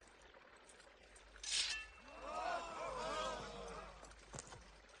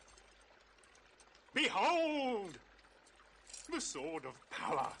Behold! The sword of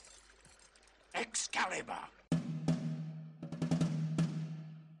power. Excalibur.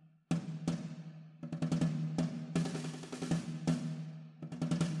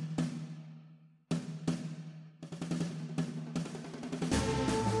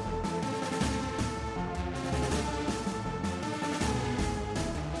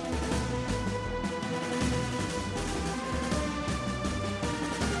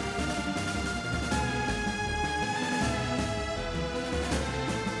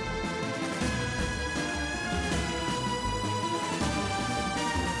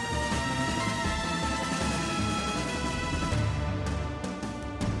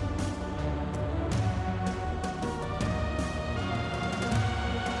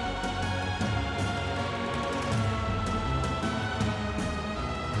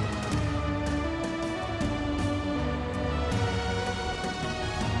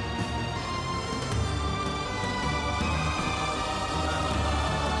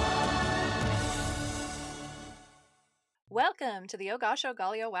 Welcome to the Oh Gosh Oh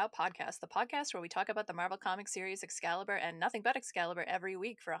Golly Oh Wow podcast, the podcast where we talk about the Marvel Comics series Excalibur and nothing but Excalibur every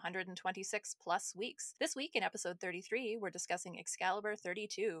week for 126 plus weeks. This week in episode 33, we're discussing Excalibur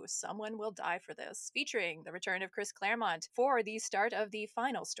 32, Someone Will Die for This, featuring the return of Chris Claremont for the start of the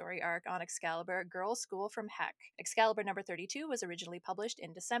final story arc on Excalibur, Girls' School from Heck. Excalibur number 32 was originally published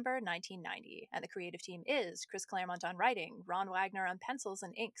in December 1990, and the creative team is Chris Claremont on writing, Ron Wagner on pencils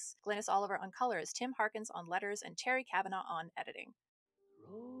and inks, Glynis Oliver on colors, Tim Harkins on letters, and Terry Kavanagh on editing.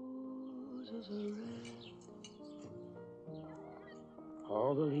 Roses are red,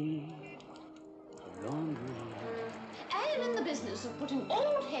 all the leaves are gone green. I am in the business of putting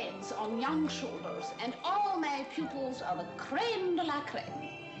old heads on young shoulders, and all my pupils are the creme de la creme.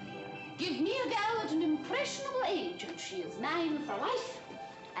 Give me a gal at an impressionable age, and she is mine for life.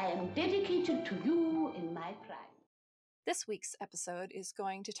 I am dedicated to you in my prime. This week's episode is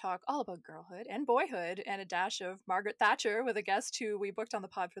going to talk all about girlhood and boyhood and a dash of Margaret Thatcher with a guest who we booked on the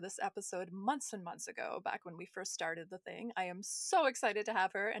pod for this episode months and months ago, back when we first started the thing. I am so excited to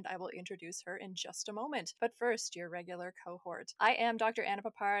have her, and I will introduce her in just a moment. But first, your regular cohort. I am Dr. Anna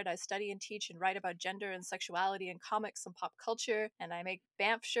Papard. I study and teach and write about gender and sexuality in comics and pop culture, and I make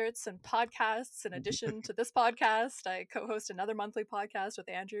BAMF shirts and podcasts. In addition to this podcast, I co-host another monthly podcast with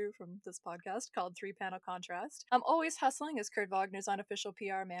Andrew from this podcast called Three Panel Contrast. I'm always hustling as Kurt Wagner's unofficial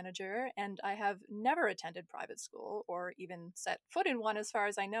PR manager, and I have never attended private school or even set foot in one as far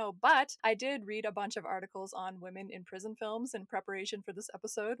as I know, but I did read a bunch of articles on women in prison films in preparation for this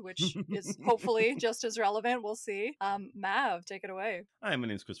episode, which is hopefully just as relevant. We'll see. Mav, take it away. Hi, my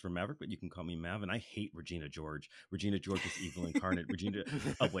name's Christopher Maverick, but you can call me Mav, and I hate Regina George. Regina George is evil incarnate.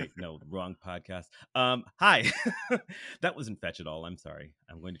 Oh wait, no, wrong podcast. Hi. That wasn't fetch at all. I'm sorry.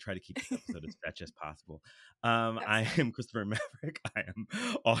 I'm going to try to keep this episode as fetch as possible. I am Christopher Maverick. I am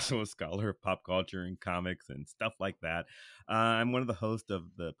also a scholar of pop culture and comics and stuff like that. I'm one of the hosts of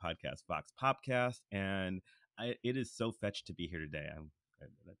the podcast Vox Popcast, and it is so fetched to be here today.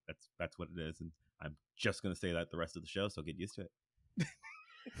 That's what it is, and I'm just going to say that the rest of the show, so get used to it.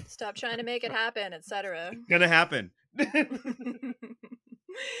 Stop trying to make it happen, etc. Gonna happen.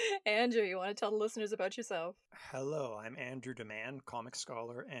 Andrew, you want to tell the listeners about yourself? Hello, I'm Andrew Demand, comic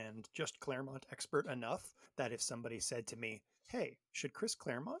scholar and just Claremont expert enough that if somebody said to me, hey, should Chris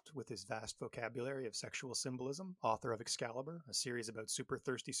Claremont, with his vast vocabulary of sexual symbolism, author of Excalibur, a series about super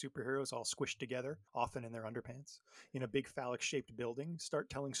thirsty superheroes all squished together, often in their underpants, in a big phallic-shaped building, start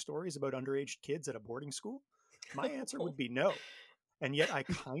telling stories about underage kids at a boarding school? My answer would be no. And yet I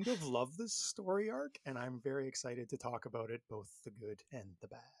kind of love this story arc, and I'm very excited to talk about it, both the good and the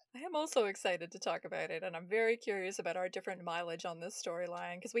bad. I am also excited to talk about it, and I'm very curious about our different mileage on this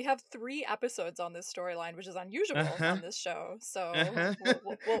storyline, because we have 3 episodes on this storyline, which is unusual on this show, so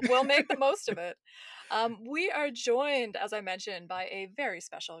we'll make the most of it. We are joined, as I mentioned, by a very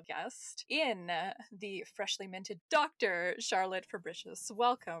special guest in the freshly minted Dr. Charlotte Fabricius.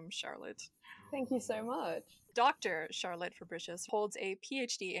 Welcome, Charlotte. Thank you so much. Dr. Charlotte Fabricius holds a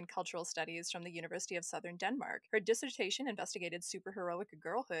PhD in cultural studies from the University of Southern Denmark. Her dissertation investigated superheroic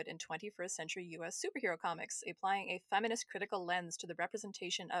girlhood in 21st century U.S. superhero comics, applying a feminist critical lens to the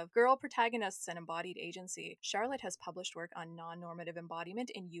representation of girl protagonists and embodied agency. Charlotte has published work on non-normative embodiment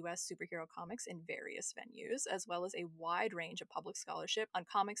in U.S. superhero comics in various venues, as well as a wide range of public scholarship on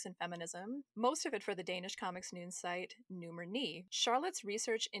comics and feminism, most of it for the Danish comics news site Numer Ni. Charlotte's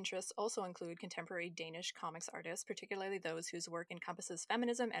research interests also include contemporary Danish comics artists, particularly those whose work encompasses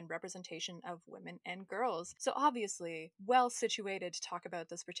feminism and representation of women and girls. So obviously, well situated to talk about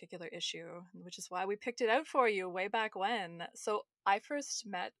this particular issue, which is why we picked it out for you way back when. So I first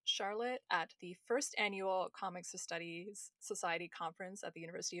met Charlotte at the first annual Comics Studies Society conference at the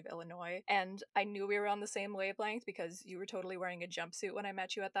University of Illinois, and I knew we were on the same wavelength because you were totally wearing a jumpsuit when I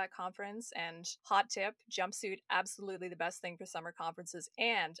met you at that conference. And hot tip, jumpsuit, absolutely the best thing for summer conferences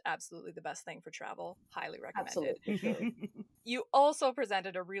and absolutely the best thing for travel. Highly recommended. Absolutely, sure. You also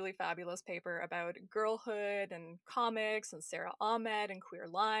presented a really fabulous paper about girlhood and comics and Sarah Ahmed and queer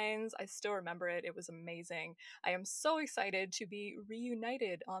lines. I still remember it. It was amazing. I am so excited to be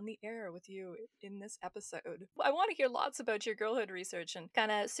reunited on the air with you in this episode. I want to hear lots about your girlhood research and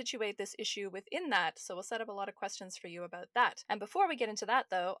kind of situate this issue within that. So we'll set up a lot of questions for you about that. And before we get into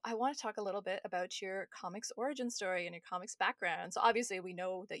that, though, I want to talk a little bit about your comics origin story and your comics background. So obviously we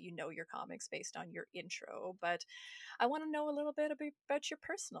know that you know your comics based on your intro, but I want to know a little bit about your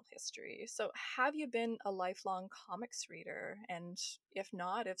personal history. So, have you been a lifelong comics reader? And if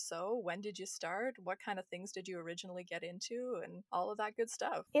not, if so, when did you start? What kind of things did you originally get into? And all of that good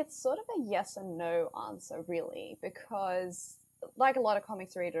stuff. It's sort of a yes and no answer, really, because like a lot of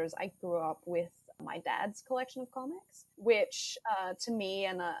comics readers, I grew up with my dad's collection of comics, which to me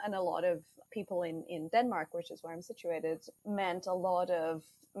and a lot of people in Denmark, which is where I'm situated, meant a lot of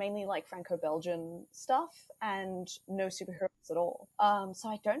mainly like Franco-Belgian stuff and no superheroes at all. So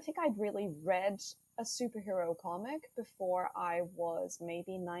I don't think I'd really read a superhero comic before I was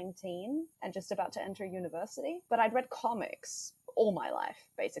maybe 19 and just about to enter university. But I'd read comics all my life,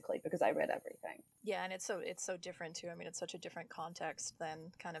 basically, because I read everything. Yeah, and it's so different too. I mean, it's such a different context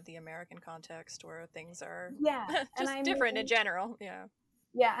than kind of the American context where things are just different in general. Yeah.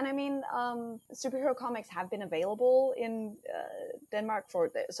 Yeah, and I mean, superhero comics have been available in Denmark for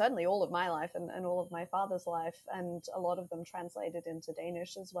certainly all of my life and all of my father's life, and a lot of them translated into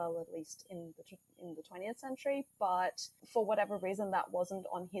Danish as well, at least in the 20th century. But for whatever reason, that wasn't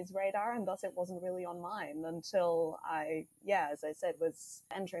on his radar, and thus it wasn't really on mine until I, as I said, was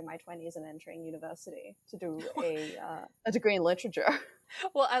entering my 20s and entering university to do a degree in literature.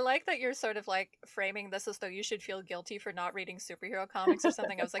 Well, I like that you're sort of like framing this as though you should feel guilty for not reading superhero comics or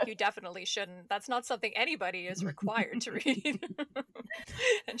something. I was like, you definitely shouldn't. That's not something anybody is required to read.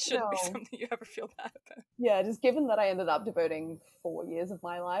 And shouldn't be something you ever feel bad about. Yeah, just given that I ended up devoting 4 years of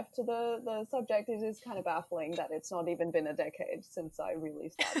my life to the subject, it is kind of baffling that it's not even been a decade since I really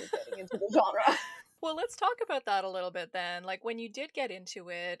started getting into the genre. Well, let's talk about that a little bit then. Like, when you did get into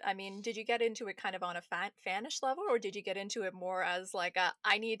it, I mean, did you get into it kind of on a fanish level, or did you get into it more as like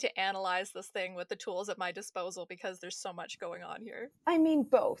I need to analyze this thing with the tools at my disposal because there's so much going on here? I mean,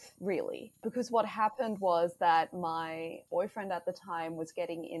 both, really. Because what happened was that my boyfriend at the time was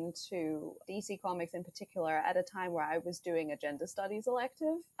getting into DC Comics in particular at a time where I was doing a gender studies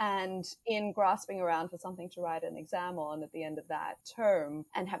elective. And in grasping around for something to write an exam on at the end of that term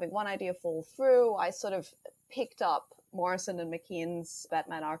and having one idea fall through, I sort of picked up Morrison and McKean's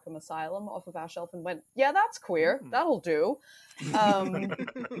Batman Arkham Asylum off of our shelf and went, yeah, that's queer. That'll do.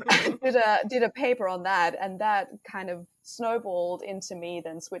 Did a paper on that, and that kind of snowballed into me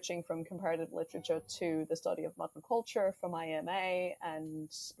then switching from comparative literature to the study of modern culture for my MA and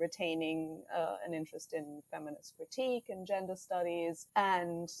retaining an interest in feminist critique and gender studies.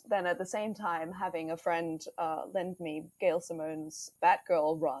 And then at the same time having a friend lend me Gail Simone's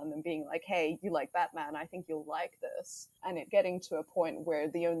Batgirl run and being like, hey, you like Batman, I think you'll like this. And it getting to a point where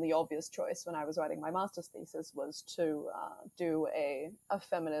the only obvious choice when I was writing my master's thesis was to do a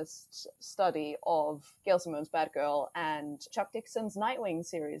feminist study of Gail Simone's Batgirl and Chuck Dixon's Nightwing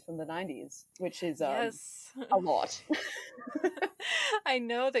series from the 90s, which is a lot. I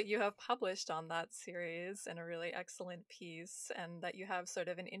know that you have published on that series in a really excellent piece, and that you have sort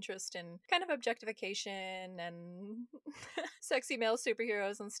of an interest in kind of objectification and sexy male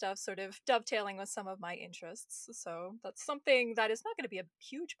superheroes and stuff, sort of dovetailing with some of my interests. So that's something that is not going to be a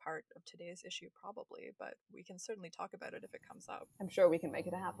huge part of today's issue probably, but we can certainly talk about it if it comes up. I'm sure we can make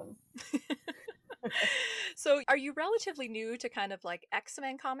it happen. So are you relatively new to kind of like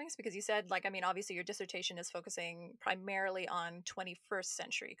X-Men comics? Because you said, like, I mean, obviously your dissertation is focusing primarily on 21st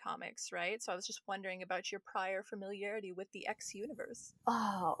century comics, right? So I was just wondering about your prior familiarity with the X universe.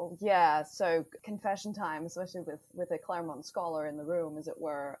 Oh, yeah. So confession time, especially with a Claremont scholar in the room, as it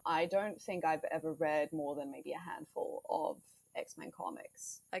were. I don't think I've ever read more than maybe a handful of X-Men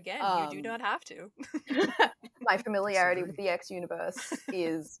comics. Again, you do not have to. My familiarity with the X universe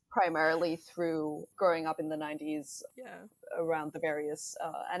is primarily through growing up in the 90s around the various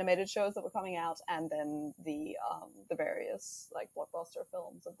animated shows that were coming out, and then the various like blockbuster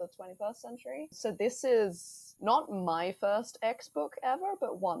films of the 21st century. So this is not my first X book ever,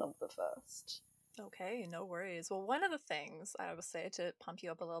 but one of the first. Okay, no worries. Well, one of the things I would say to pump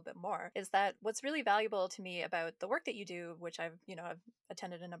you up a little bit more is that what's really valuable to me about the work that you do, which I've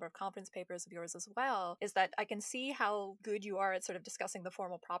attended a number of conference papers of yours as well, is that I can see how good you are at sort of discussing the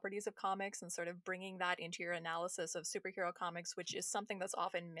formal properties of comics and sort of bringing that into your analysis of superhero comics, which is something that's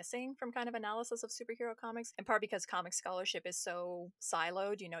often missing from kind of analysis of superhero comics, in part because comic scholarship is so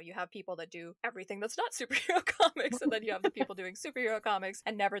siloed. You have people that do everything that's not superhero comics, and then you have the people doing superhero comics,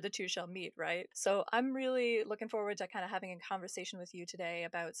 and never the two shall meet, right? So I'm really looking forward to kind of having a conversation with you today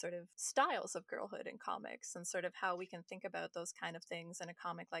about sort of styles of girlhood in comics and sort of how we can think about those kind of things in a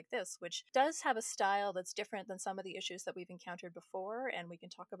comic like this, which does have a style that's different than some of the issues that we've encountered before, and we can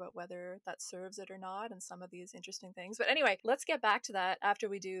talk about whether that serves it or not and some of these interesting things. But anyway, let's get back to that after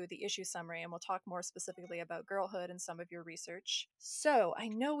we do the issue summary, and we'll talk more specifically about girlhood and some of your research. So I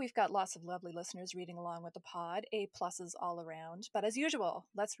know we've got lots of lovely listeners reading along with the pod, A pluses all around, but as usual,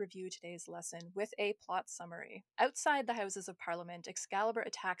 let's review today's lesson with a plot summary. Outside the Houses of Parliament, Excalibur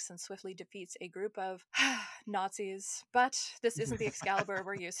attacks and swiftly defeats a group of Nazis, but this isn't the Excalibur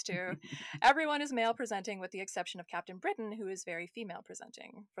we're used to. Everyone is male presenting with the exception of Captain Britain, who is very female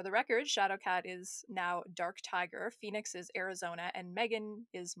presenting. For the record, Shadowcat is now Dark Tiger, Phoenix is Arizona, and Megan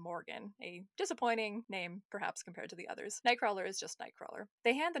is Morgan, a disappointing name perhaps compared to the others. Nightcrawler is just Nightcrawler.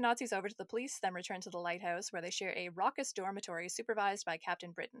 They hand the Nazis over to the police, then return to the lighthouse where they share a raucous dormitory supervised by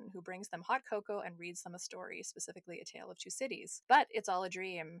Captain Britain, who brings them hot cocoa and reads them a story, specifically A Tale of Two Cities. But it's all a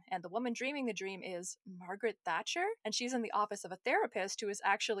dream, and the woman dreaming the dream is Margaret Thatcher, and she's in the office of a therapist who is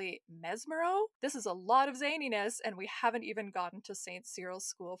actually Mesmero. This is a lot of zaniness, and we haven't even gotten to St. Cyril's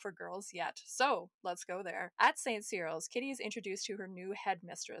School for Girls yet. So let's go there. At St. Cyril's, Kitty is introduced to her new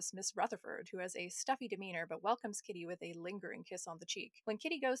headmistress, Miss Rutherford, who has a stuffy demeanor but welcomes Kitty with a lingering kiss on the cheek. When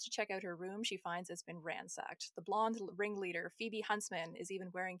Kitty goes to check out her room, she finds it's been ransacked. The blonde ringleader, Phoebe Huntsman, is even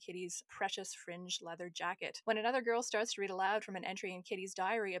wearing Kitty's precious fringed leather jacket. When another girl starts to read aloud from an entry in Kitty's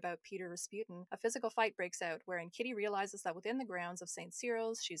diary about Peter Rasputin, a physical fight breaks out, wherein Kitty realizes that within the grounds of St.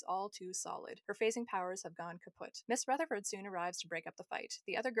 Cyril's, she's all too solid. Her phasing powers have gone kaput. Miss Rutherford soon arrives to break up the fight.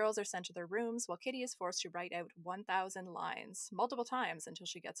 The other girls are sent to their rooms, while Kitty is forced to write out 1,000 lines, multiple times until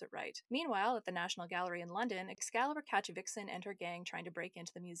she gets it right. Meanwhile, at the National Gallery in London, Excalibur catch Vixen and her gang trying to break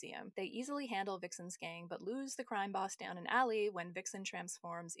into the museum. They easily handle Vixen's gang, but lose the crime boss down an alley when Vixen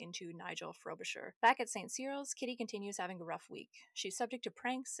transforms into Nigel Frobisher. Back at St. Cyril's, Kitty continues having a rough week. She's subject to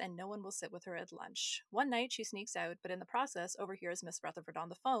pranks, and no one will sit with her at lunch. One night, she sneaks out, but in the process, overhears Miss Rutherford on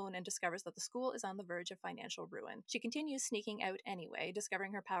the phone and discovers that the school is on the verge of financial ruin. She continues sneaking out anyway,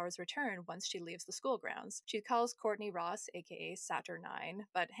 discovering her powers return once she leaves the school grounds. She calls Courtney Ross, aka Saturnyne,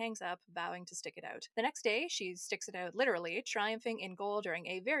 but hangs up, vowing to stick it out. The next day, she sticks it out literally, triumphing in goal during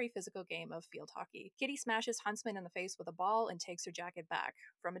a very physical game of field hockey. Kitty smashes Huntsman in the face with a ball and takes her jacket back.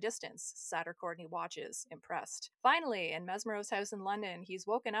 From a distance, Satter Courtney watches, impressed. Finally, in Mesmero's house in London, he's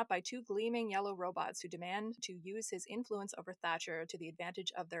woken up by two gleaming yellow robots who demand to use his influence over Thatcher to the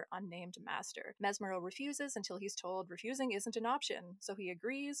advantage of their unnamed master. Mesmero refuses until he's told refusing isn't an option, so he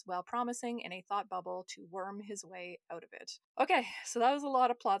agrees while promising in a thought bubble to worm his way out of it. Okay, so that was a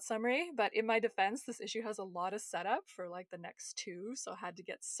lot of plot summary, but in my defense, this issue has a lot of setup for like the next two, so I had to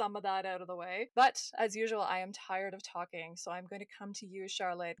get some of that out of the way. But as usual, I am tired of talking, so I'm going to come to you,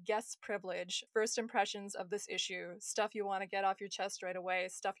 Charlotte. Guest privilege, first impressions of this issue, stuff you want to get off your chest right away,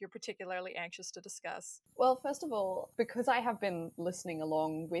 stuff you're particularly anxious to discuss. Well, first of all, because I have been listening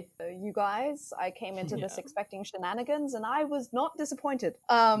along with you guys, I came into this expecting shenanigans, and I was not disappointed.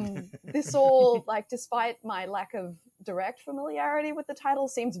 This all, like, despite my lack of direct familiarity with the title,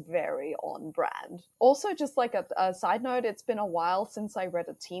 seems very on brand. Also, just like a side note, it's been a while since I read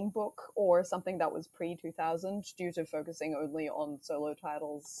a team book or something that was pre-2000 due to focusing only on solo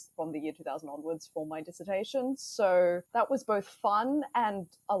titles from the year 2000 onwards for my dissertation. So that was both fun and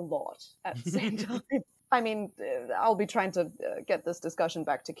a lot at the same time. I mean, I'll be trying to get this discussion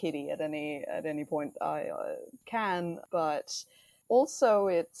back to Kitty at any point I can, but also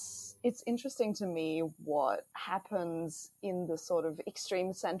it's interesting to me what happens in the sort of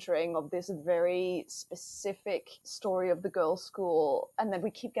extreme centering of this very specific story of the girls' school, and then we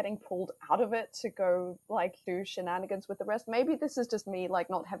keep getting pulled out of it to go like do shenanigans with the rest. Maybe this is just me like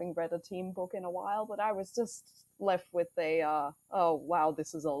not having read a team book in a while, but I was just left with a oh wow,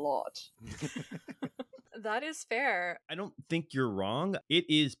 this is a lot. That is fair. I don't think you're wrong. It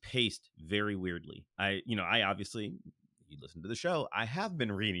is paced very weirdly. I obviously, you listen to the show, I have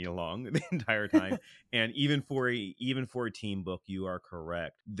been reading along the entire time. And even for a team book, you are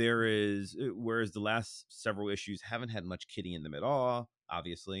correct. There is, whereas the last several issues haven't had much Kitty in them at all.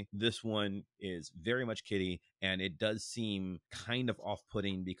 obviously. This one is very much Kitty, and it does seem kind of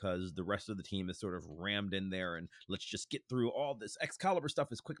off-putting because the rest of the team is sort of rammed in there, and let's just get through all this Excalibur stuff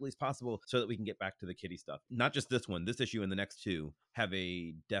as quickly as possible so that we can get back to the Kitty stuff. Not just this one, this issue and the next two have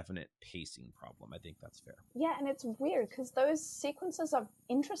a definite pacing problem. I think that's fair. Yeah, and it's weird because those sequences are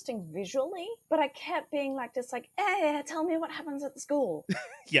interesting visually, but I kept being like this, like, hey, tell me what happens at the school.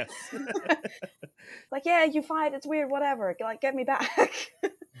 Yes. Like, yeah, you fight, it's weird, whatever. Like, get me back.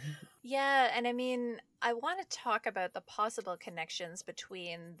 Yeah, and I mean, I want to talk about the possible connections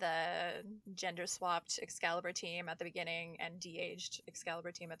between the gender-swapped Excalibur team at the beginning and de-aged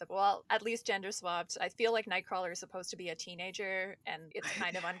Excalibur team at least gender-swapped. I feel like Nightcrawler is supposed to be a teenager, and it's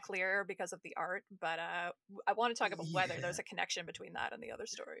kind of unclear because of the art, but I want to talk about whether there's a connection between that and the other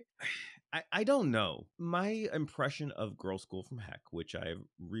story. I don't know. My impression of Girl School from Heck, which I've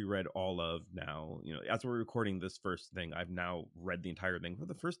reread all of now, as we're recording this first thing, I've now read the entire thing for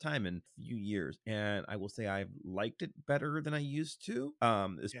the first time in a few years. And I will say I've liked it better than I used to.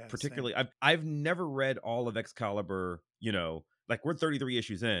 Particularly, I've never read all of Excalibur, like we're 33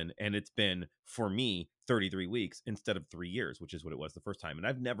 issues in, and it's been, for me, 33 weeks instead of 3 years, which is what it was the first time. And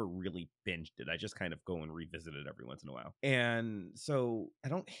I've never really binged it. I just kind of go and revisit it every once in a while. And so I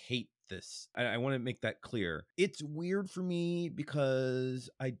don't hate this. I want to make that clear. It's weird for me because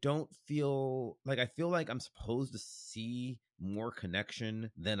I feel like I'm supposed to see more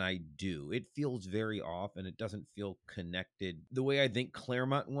connection than I do. It feels very off, and it doesn't feel connected the way I think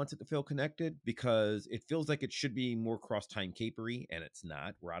Claremont wants it to feel connected, because it feels like it should be more cross-time capery, and it's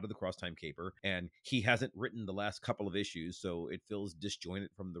not. We're out of the cross-time caper, and he hasn't written the last couple of issues, so it feels disjointed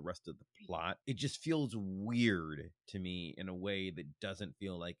from the rest of the plot. It just feels weird to me in a way that doesn't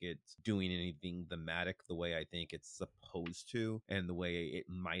feel like it's doing anything thematic the way I think it's supposed to, and the way it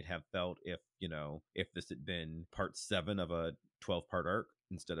might have felt if this had been part 7 of a 12-part arc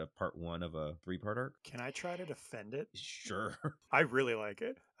instead of part 1 of a 3-part arc. Can I try to defend it? Sure. I really like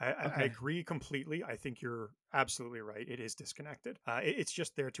it. I Okay. agree completely. I think you're absolutely right. It is disconnected. It's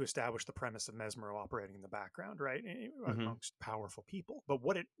just there to establish the premise of Mesmero operating in the background, right, amongst powerful people. But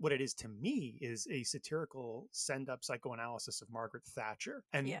what it is to me is a satirical send-up psychoanalysis of Margaret Thatcher,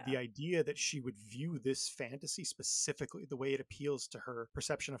 and the idea that she would view this fantasy specifically, the way it appeals to her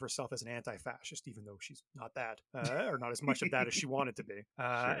perception of herself as an anti-fascist, even though she's not that, or not as much of that as she wanted to be,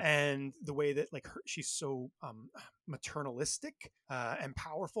 Sure. and the way that she's so maternalistic and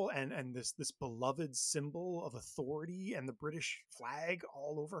powerful, and this beloved symbol of authority and the British flag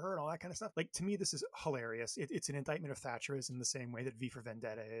all over her and all that kind of stuff. Like, to me, this is hilarious. It's an indictment of Thatcherism the same way that V for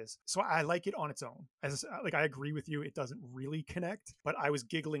Vendetta is. So I like it on its own. I agree with you, it doesn't really connect, but I was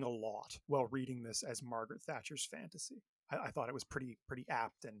giggling a lot while reading this as Margaret Thatcher's fantasy. I thought it was pretty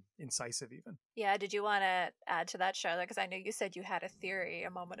apt and incisive even. Yeah, did you want to add to that, Charlotte? Because I know you said you had a theory a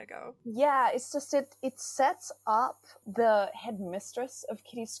moment ago. Yeah, it's just it sets up the headmistress of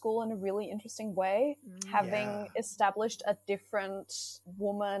Kitty's school in a really interesting way, having established a different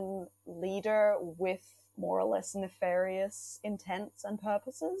woman leader with more or less nefarious intents and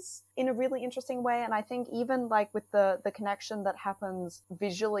purposes in a really interesting way. And I think even like with the connection that happens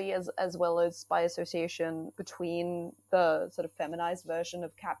visually as well as by association between the sort of feminized version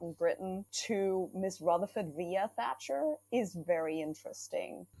of Captain Britain to Miss Rutherford via Thatcher is very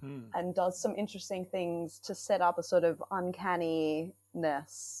interesting and does some interesting things to set up a sort of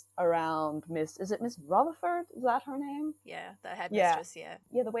uncanniness around Miss Rutherford? Is that her name? Yeah, the headmistress,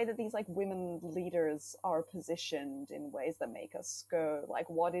 Yeah, the way that these like women leaders are positioned in ways that make us go like,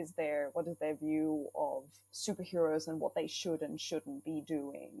 what is their view of superheroes and what they should and shouldn't be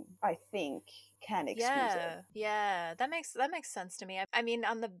doing, I think can excuse it. Yeah, that makes sense to me. I mean,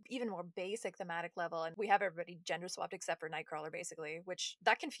 on the even more basic thematic level, and we have everybody gender swapped except for Nightcrawler, basically, which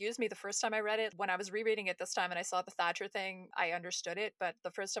that confused me the first time I read it. When I was rereading it this time and I saw the Thatcher thing, I understood it, but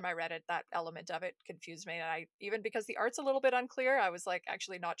the first time I read it, that element of it confused me. And even because the art's a little bit unclear, I was like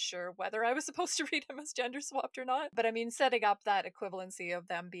actually not sure whether I was supposed to read him as gender swapped or not. But I mean, setting up that equivalency of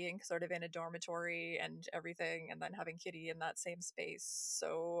them being sort of in a dormitory and everything, and then having Kitty in that same space.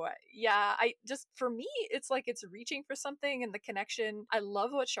 So yeah, for me, it's like it's reaching for something, and the connection, I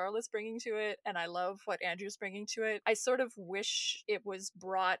love what Charlotte's bringing to it, and I love what Andrew's bringing to it. I sort of wish it was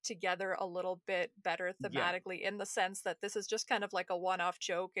brought together a little bit better thematically, in the sense that this is just kind of like a one-off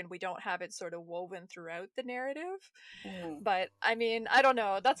joke joke and we don't have it sort of woven throughout the narrative. Mm. But I mean, I don't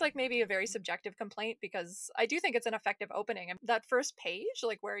know. That's like maybe a very subjective complaint, because I do think it's an effective opening. And that first page,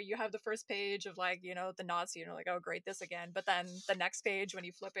 like where you have the first page of like, you know, the Nazi, and you're like, oh, great, this again. But then the next page, when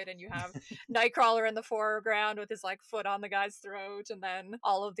you flip it and you have Nightcrawler in the foreground with his like foot on the guy's throat, and then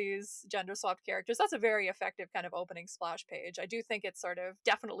all of these gender swapped characters, that's a very effective kind of opening splash page. I do think it sort of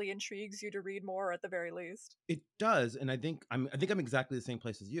definitely intrigues you to read more at the very least. It does, and I think I'm exactly the same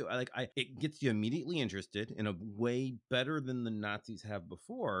place as you. It gets you immediately interested in a way better than the Nazis have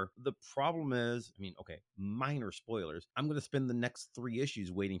before. The problem is, I mean, okay, minor spoilers. I'm going to spend the next 3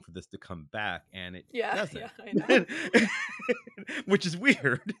 issues waiting for this to come back, and it doesn't. Yeah, I know. Which is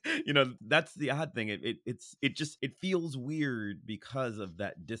weird. You know, that's the odd thing. It feels weird because of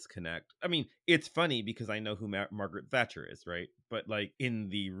that disconnect. I mean, it's funny because I know who Margaret Thatcher is, right? But like in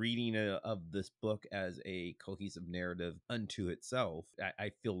the reading of this book as a cohesive narrative unto itself,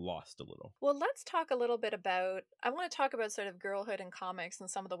 I feel lost a little. Well, let's talk a little bit about, I want to talk about sort of girlhood in comics and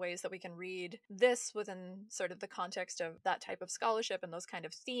some of the ways that we can read this within sort of the context of that type of scholarship and those kind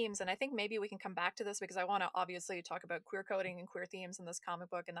of themes. And I think maybe we can come back to this because I want to obviously talk about queer coding and queer themes in this comic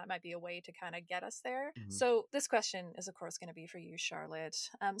book, and that might be a way to kind of get us there. Mhm. So this question is, of course, going to be for you, Charlotte.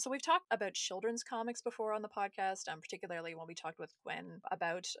 So we've talked about children's comics before on the podcast, particularly when we talked with Gwen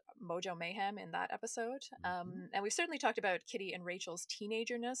about Mojo Mayhem in that episode. And we've certainly talked about Kitty and Rachel's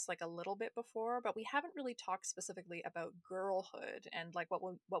teenagerness like a little bit before, but we haven't really talked specifically about girlhood and like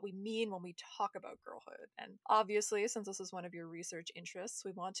what we mean when we talk about girlhood. And obviously, since this is one of your research interests,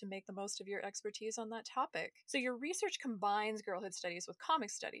 we want to make the most of your expertise on that topic. So your research combines girlhood studies with comic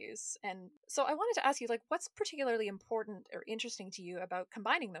studies. And so I wanted to ask you, like, what's particularly important or interesting to you about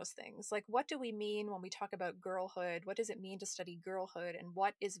combining those things? Like, what do we mean when we talk about girlhood? What does it mean to study girlhood? And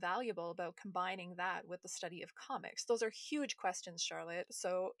what is valuable about combining that with the study of comics? Those are huge questions, Charlotte.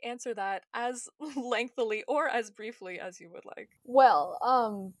 So answer that as lengthily or as briefly as you would like.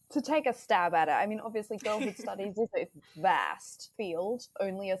 Well, to take a stab at it, I mean, obviously girlhood studies is a vast field.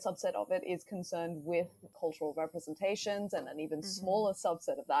 Only a subset of it is concerned with cultural representations, and an even smaller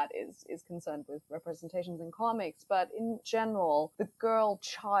subset of that is concerned with representations in comics. But in general, the girl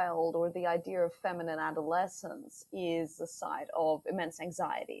child, or the idea of feminine adolescence, is a side of immense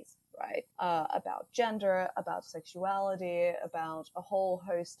anxieties, right? About gender, about sexuality, about a whole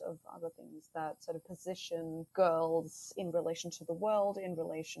host of other things that sort of position girls in relation to the world, in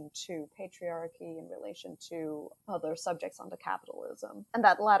relation to patriarchy, in relation to other subjects under capitalism. And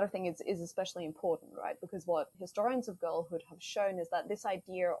that latter thing is especially important, right? Because what historians of girlhood have shown is that this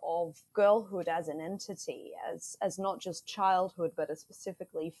idea of girlhood as an entity, as not just childhood, but a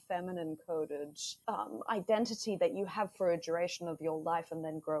specifically feminine coded identity that you have for a duration of your life and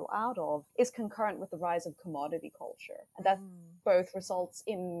then grow out of, is concurrent with the rise of commodity culture. And that both results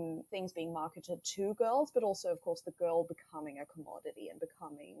in things being marketed to girls, but also, of course, the girl becoming a commodity and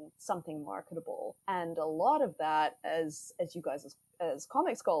becoming something marketable. And a lot of that, as you guys as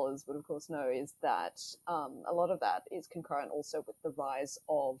comic scholars would of course know, is that a lot of that is concurrent also with the rise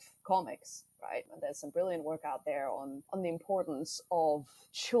of comics, right? And there's some brilliant work out there on the importance of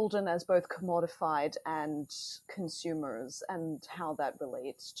children as both commodified and consumers, and how that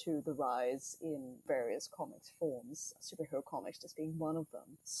relates to the rise in various comics forms, superhero comics just being one of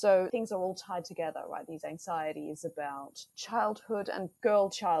them. So things are all tied together, right? These anxieties about childhood and girl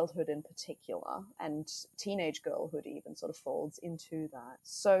childhood in particular, and teenage girlhood even sort of folds into that.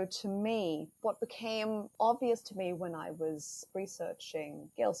 So to me, what became obvious to me when I was researching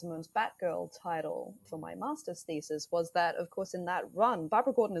Gail Simone's Batgirl title for my master's thesis was that, of course, in that run,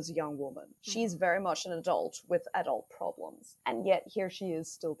 Barbara Gordon is a young woman. She's very much an adult with adult problems. And yet here she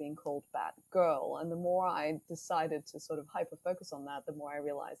is still being called Batgirl. And the more I decided to sort of hyper-focus on that, the more I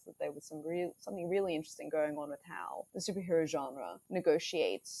realized that there was something really interesting going on with how the superhero genre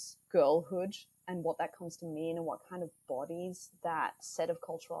negotiates girlhood and what that comes to mean, and what kind of bodies that set of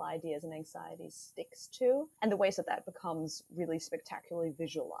cultural ideas and anxieties sticks to, and the ways that becomes really spectacularly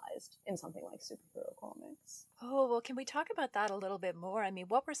visualized in something like superhero comics. Oh, well, can we talk about that a little bit more? I mean,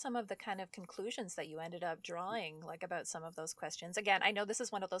 what were some of the kind of conclusions that you ended up drawing, like about some of those questions? Again, I know this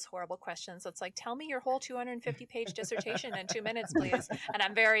is one of those horrible questions. It's like, tell me your whole 250-page dissertation in 2 minutes, please. And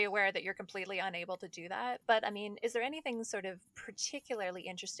I'm very aware that you're completely unable to do that. But I mean, is there anything sort of particularly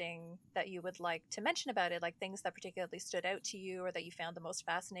interesting that you would like like to mention about it, like things that particularly stood out to you or that you found the most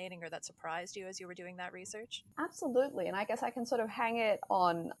fascinating or that surprised you as you were doing that research? Absolutely. And I guess I can sort of hang it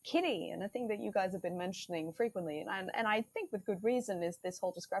on Kitty, and a thing that you guys have been mentioning frequently, and I think with good reason, is this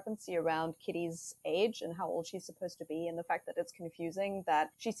whole discrepancy around Kitty's age and how old she's supposed to be, and the fact that it's confusing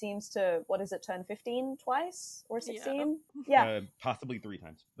that she seems to, what is it, turn 15 twice or 16? Yeah. Possibly 3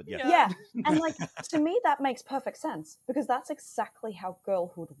 times, but yes. Yeah. And like, to me, that makes perfect sense, because that's exactly how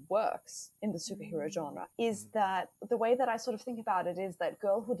girlhood works in the superhero genre, is that the way that I sort of think about it is that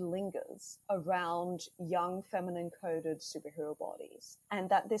girlhood lingers around young feminine coded superhero bodies, and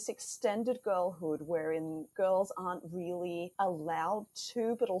that this extended girlhood wherein girls aren't really allowed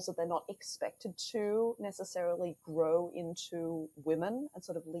to, but also they're not expected to necessarily grow into women and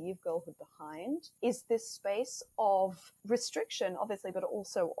sort of leave girlhood behind, is this space of restriction, obviously, but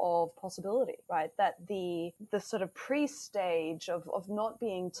also of possibility, right? That the sort of pre-stage of not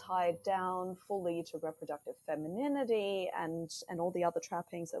being tied down fully to reproductive femininity and all the other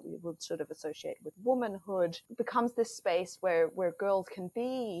trappings that we would sort of associate with womanhood becomes this space where girls can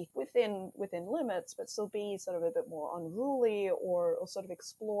be within limits, but still be sort of a bit more unruly, or sort of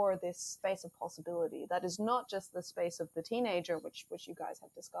explore this space of possibility that is not just the space of the teenager, which you guys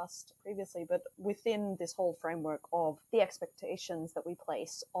have discussed previously, but within this whole framework of the expectations that we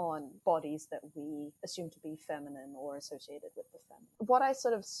place on bodies that we assume to be feminine or associated with the feminine. What I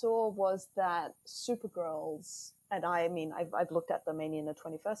sort of saw was that Supergirls, and I mean, I've looked at them mainly in a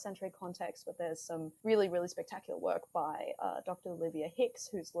 21st century context, but there's some really, really spectacular work by Dr. Olivia Hicks,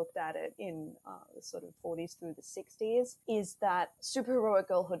 who's looked at it in the sort of 40s through the 60s, is that superheroic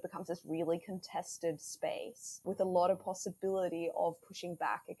girlhood becomes this really contested space with a lot of possibility of pushing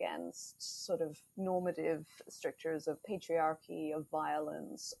back against sort of normative strictures of patriarchy, of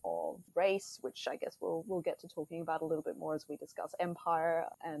violence, of race, which I guess we'll get to talking about a little bit more as we discuss Empire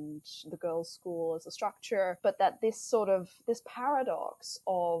and the girls' school as a structure, but that this paradox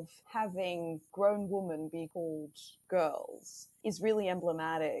of having grown women be called girls is really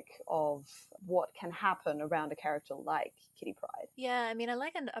emblematic of what can happen around a character like Kitty Pryde. Yeah, I mean, I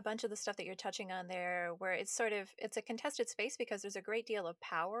like a bunch of the stuff that you're touching on there, where it's a contested space because there's a great deal of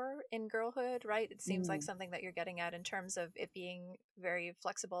power in girlhood, right? It seems like something that you're getting at in terms of it being very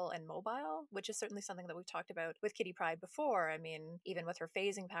flexible and mobile, which is certainly something that we've talked about with Kitty Pryde before. I mean, even with her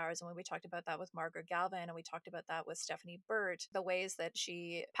phasing powers, and when we talked about that with Margaret Galvin, and we talked about that with Stephanie Burt, the ways that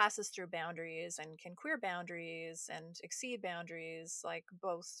she passes through boundaries and can queer boundaries and exceed boundaries, like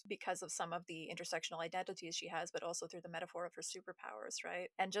both because of some of the intersectional identities she has, but also through the metaphor of her superpowers, right?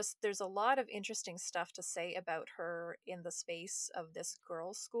 And just there's a lot of interesting stuff to say about her in the space of this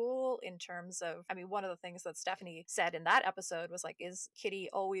girls' school in terms of, I mean, one of the things that Stephanie said in that episode was like, is Kitty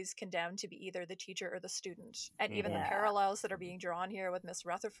always condemned to be either the teacher or the student? And even the parallels that are being drawn here with Miss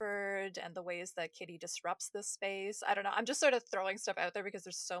Rutherford and the ways that Kitty disrupts this space. I don't know. I'm just sort of throwing stuff out there because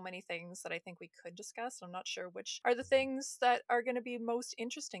there's so many things that I think we could discuss. I'm not sure which are the things that are going to be most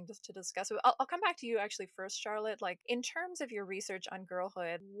interesting to discuss. I'll come back to you actually first, Charlotte. Like, in terms of your research on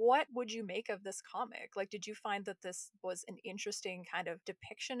girlhood, what would you make of this comic? Like, did you find that this was an interesting kind of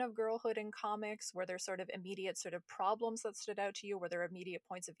depiction of girlhood in comics? Were there sort of immediate sort of problems that stood out to you? Were there immediate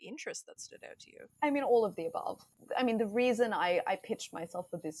points of interest that stood out to you? I mean, all of the above. I mean, the reason I pitched myself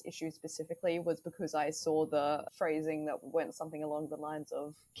for this issue specifically was because I saw the phrasing that went something along the lines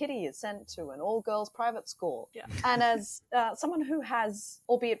of Kitty is sent to an all-girls private school. Yeah. And as someone who has,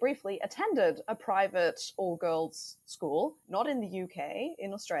 albeit briefly, attended a private all-girls school, not in the UK,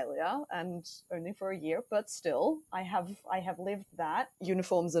 in Australia, and only for a year, but still, I have lived that,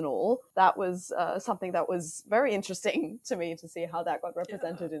 uniforms and all. That was something that was very interesting to me to see how that got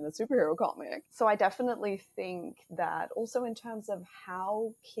represented in a superhero comic. So I definitely think that also in terms of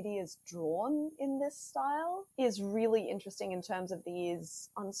how Kitty is drawn in this style is really interesting in terms of these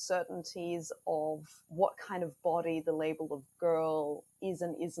uncertainties of what kind of body the label of girl is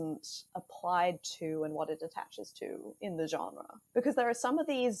and isn't applied to and what it attaches to in the genre. Because there are some of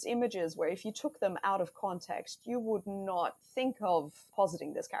these images where if you took them out of context, you would not think of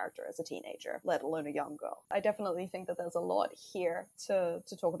positing this character as a teenager, let alone a young girl. I definitely think that there's a lot here to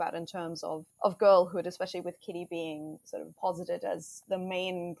talk about in terms of girlhood, especially with Kitty being sort of posited as the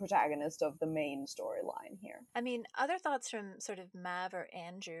main protagonist of the main storyline here. I mean, other thoughts from sort of Mav or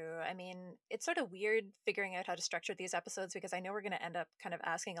Andrew? I mean, it's sort of weird figuring out how to structure these episodes because I know we're going to end up kind of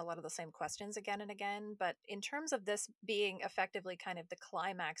asking a lot of the same questions again and again. But in terms of this being effectively kind of the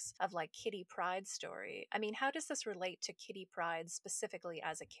climax of like Kitty Pryde's story, I mean, how does this relate to Kitty Pryde specifically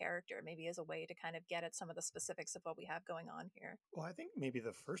as a character? Maybe as a way to kind of get at some of the specifics of what we have going on here. Well, I think maybe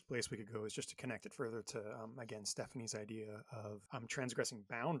the first place we could go is just to connect it further to, again, Stephanie's idea of transgressing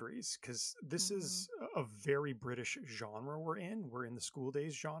boundaries, because this is a very British genre we're in. We're in the school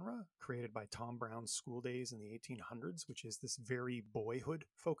days genre, created by Tom Brown's School Days in the 1800s, which is this very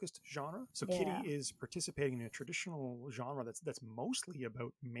boyhood-focused genre. So Kitty is participating in a traditional genre that's mostly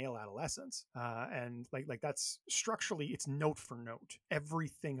about male adolescence, and like that's structurally, it's note for note.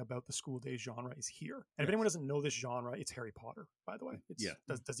 Everything about the school days genre is here. And if anyone doesn't know this genre, it's Harry Potter, by the way. It's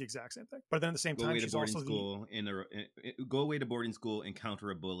does the exact same thing. But then at the same time, she's also go away to boarding school,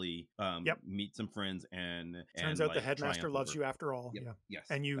 encounter a bully, meet some friends, and turns out the headmaster loves you after all. Yep. Yeah. Yes.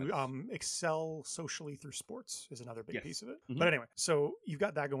 And you excel socially through sports is another big piece of it. Mm-hmm. But anyway, so you've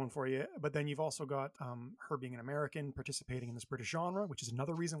got that going for you. But then you've also got her being an American participating in this British genre, which is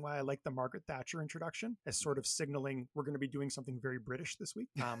another reason why I like the Margaret Thatcher introduction as sort of signaling we're going to be doing something very British this week.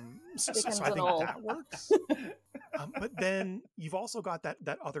 So I think that works. But then you've also got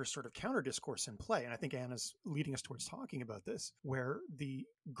that other sort of counter discourse in play. And I think Anna's leading us towards talking about this, where the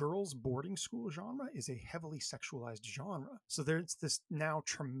girls' boarding school genre is a heavily sexualized genre. So there's this now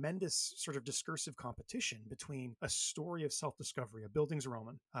tremendous sort of discursive competition between a story of self-discovery, a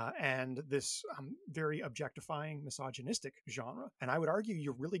Bildungsroman, and this very objectifying, misogynistic genre. And I would argue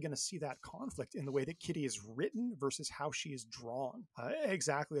you're really going to see that conflict in the way that Kitty is written versus how she is drawn,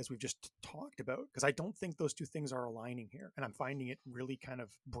 exactly as we've just talked about, because I don't think those two things are aligning here. And I'm finding it really kind of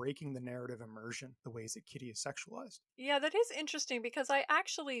breaking the narrative immersion, the ways that Kitty is sexualized. Yeah, that is interesting because I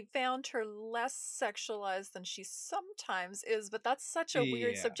actually found her less sexualized than she sometimes is, but that's such a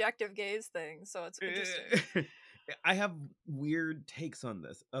weird subjective gaze thing, so it's interesting. I have weird takes on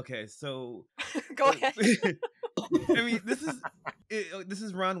this. Okay, so go ahead. I mean, this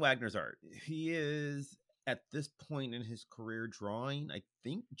is Ron Wagner's art. He is at this point in his career drawing, I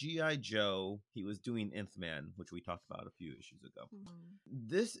think G.I. Joe. He was doing Nth Man, which we talked about a few issues ago.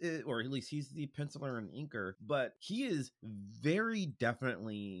 This is, or at least he's the penciler and inker, but he is very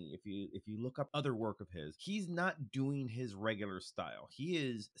definitely, if you look up other work of his, he's not doing his regular style. He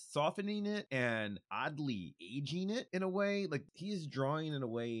is softening it and oddly aging it in a way. Like, he is drawing in a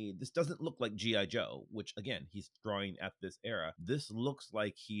way, this doesn't look like G.I. Joe, which again, he's drawing at this era. This looks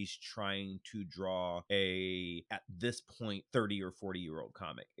like he's trying to draw at this point, 30 or 40-year-old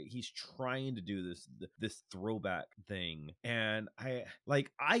comic. He's trying to do this throwback thing, and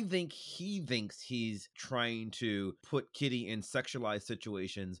I think he thinks he's trying to put Kitty in sexualized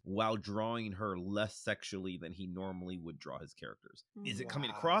situations while drawing her less sexually than he normally would draw his characters. Is it coming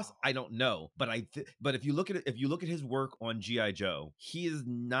across? I don't know, but but if you look at his work on G.I. Joe, he is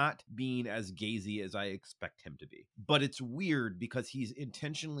not being as gazy as I expect him to be. But it's weird because he's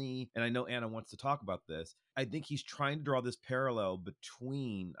intentionally, and I know Anna wants to talk about this, I think he's trying to draw this parallel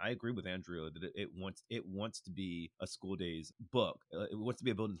between, I agree with Andrew that it wants to be a school days book. It wants to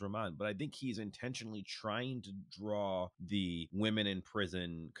be a Bildungsroman, but I think he's intentionally trying to draw the women in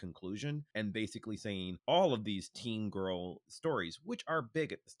prison conclusion and basically saying all of these teen girl stories, which are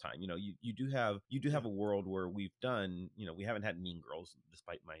big at this time. You do have a world where we've done, we haven't had Mean Girls,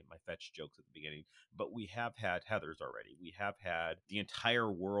 despite my fetch jokes at the beginning, but we have had Heathers already. We have had the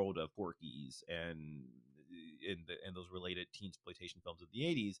entire world of Porky's and those related teen exploitation films of the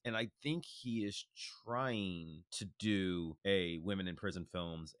 80s. And I think he is trying to do a women in prison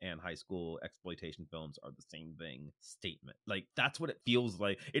films and high school exploitation films are the same thing statement. Like, that's what it feels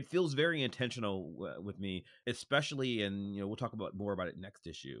like. It feels very intentional with me, especially we'll talk more about it next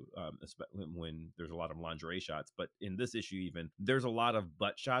issue, when there's a lot of lingerie shots. But in this issue, even, there's a lot of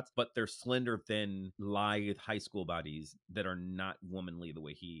butt shots, but they're slender, thin, lithe high school bodies that are not womanly the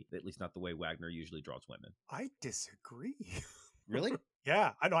way at least not the way Wagner usually draws women. I disagree. Really?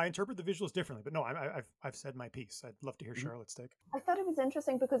 Yeah, I know. I interpret the visuals differently, but no, I've said my piece. I'd love to hear Charlotte's take. I thought it was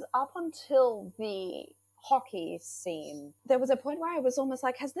interesting because up until the hockey scene, there was a point where I was almost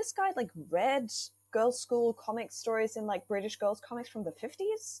like, has this guy read girls' school comic stories in British girls' comics from the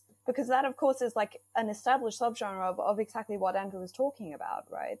 50s? Because that, of course, is an established subgenre of exactly what Andrew was talking about,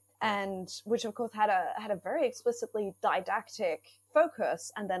 right? And which, of course, had a very explicitly didactic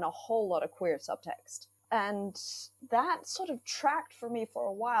focus and then a whole lot of queer subtext. And that sort of tracked for me for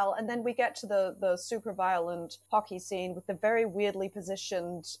a while. And then we get to the super violent hockey scene with the very weirdly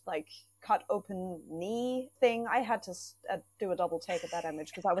positioned, cut open knee thing. I had to do a double take of that image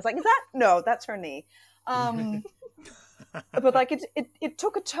because I was like, is that? No, that's her knee. But like it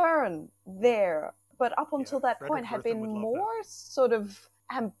took a turn there. But up until that Frederick point had Wertham been would love more sort of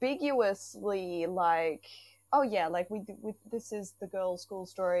ambiguously like, oh yeah, like we this is the girls' school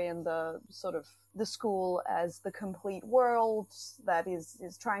story and the sort of the school as the complete world that is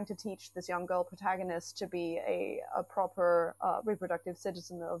trying to teach this young girl protagonist to be a proper reproductive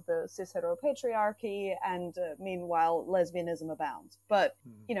citizen of the cis heteropatriarchy, and meanwhile lesbianism abounds. But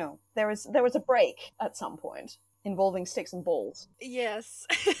you know, there was a break at some point involving sticks and balls. Yes.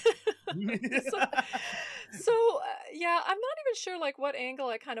 So yeah, I'm not even sure like what angle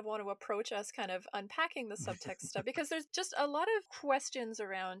I kind of want to approach us kind of unpacking the subtext stuff, because there's just a lot of questions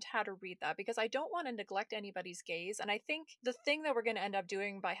around how to read that, because I don't want to neglect anybody's gaze. And I think the thing that we're going to end up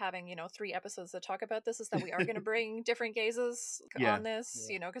doing by having, you know, 3 episodes that talk about this is that we are going to bring different gazes on this,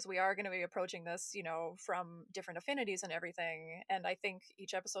 you know, because we are going to be approaching this, you know, from different affinities and everything. And I think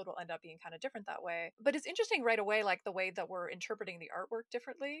each episode will end up being kind of different that way. But it's interesting right away, like the way that we're interpreting the artwork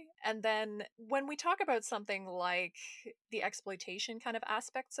differently. And then when we talk about something like the exploitation kind of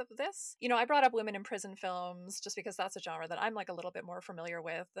aspects of this, you know, I brought up women in prison films just because that's a genre that I'm like a little bit more familiar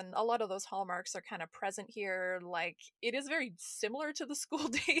with. And a lot of those hallmarks are kind of present here. Like it is very similar to the school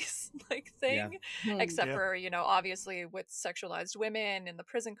days like thing, except for, you know, obviously with sexualized women in the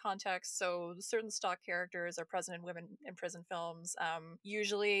prison context. So certain stock characters are present in women in prison films,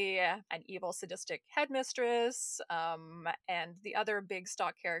 usually an evil sadistic headmistress, and the other big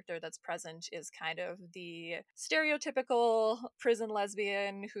stock character that's present is kind of the stereotypical prison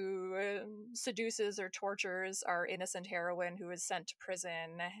lesbian who seduces or tortures our innocent heroine who is sent to prison.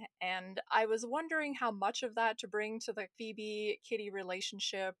 And I was wondering how much of that to bring to the Phoebe Kitty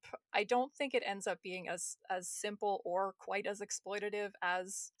relationship. I don't think it ends up being as simple or quite as exploitative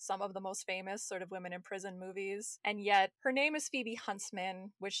as some of the most famous sort of women in prison movies. And yet her name is Phoebe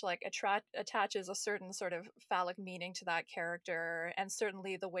Huntsman, which like attaches a certain sort of phallic meaning to that character. And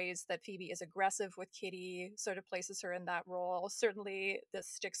certainly the ways that Phoebe is aggressive with Kitty sort of places her in that role. Certainly the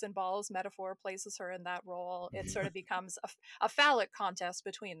sticks and balls metaphor places her in that role. It sort of becomes a phallic contest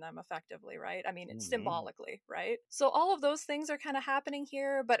between them effectively, right? I mean, it's symbolically, right? So all of those things are kind of happening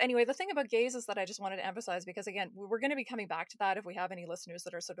here. But anyway, the thing about gaze is that I just wanted to emphasize, because again, we're going to be coming back to that if we have any listeners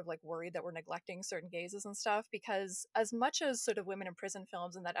that are sort of like worried that we're neglecting certain gazes and stuff, because as much as sort of women in prison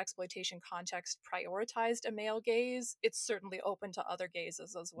films in that exploitation context prioritized a male gaze, it's certainly open to other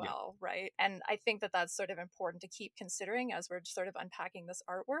gazes as well, right? And I think that that's sort of important to keep considering as we're sort of unpacking this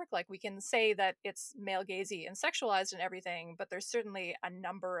artwork. Like we can say that it's male gazy and sexualized and everything, but there's certainly a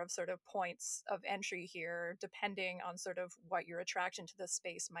number of sort of points of entry here depending on sort of what your attraction to this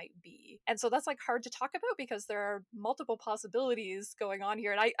space might be. And so that's like hard to talk about because there are multiple possibilities going on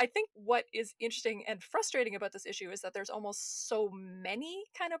here. And I think what is interesting and frustrating about this issue is that there's almost so many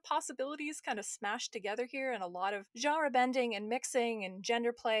kind of possibilities kind of smashed together here, and a lot of genre bending and mixing and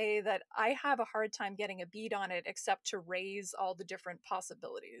gender play that I have a hard time getting a beat on it except to raise all the different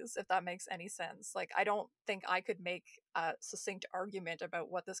possibilities, if that makes any sense. Like I don't think I could make a succinct argument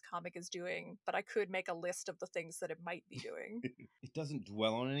about what this comic is doing, but I could make a list of the things that it might be doing. It doesn't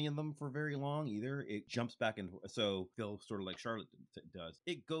dwell on any of them for very long either. It jumps back and so Phil, sort of like Charlotte does,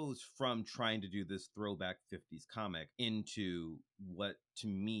 it goes from trying to do this throwback 50s comic into what to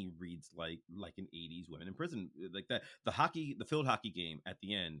me reads like an 80s women in prison. Like that, the field hockey game at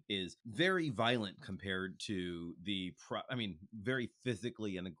the end is very violent compared to very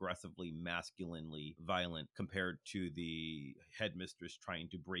physically and aggressively masculinely violent compared to the headmistress trying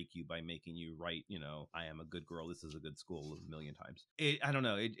to break you by making you write, you know, I am a good girl, this is a good school a million times. I don't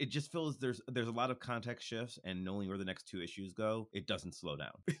know, it just feels there's a lot of context shifts, and knowing where the next 2 issues go, it doesn't slow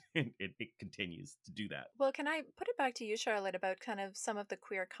down. it continues to do that. Well, can I put it back to you, Charlotte, about kind of some of the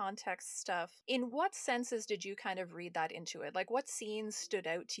queer context stuff? In what senses did you kind of read that into it? Like what scenes stood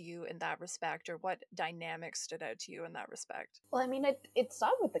out to you in that respect, or what dynamics stood out to you in that respect? Well, I mean, it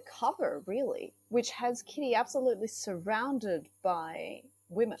started with the cover, really, which has Kitty absolutely surrounded by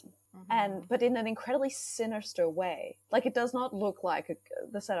women. And but in an incredibly sinister way. Like it does not look like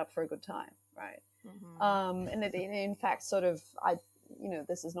the setup for a good time, right? And it, in fact, sort of,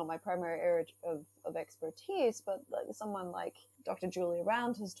 this is not my primary area of expertise, but like someone like Dr. Julia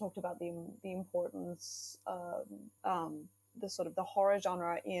Round has talked about the importance the sort of the horror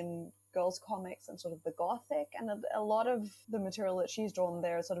genre in girls comics and sort of the gothic, and a lot of the material that she's drawn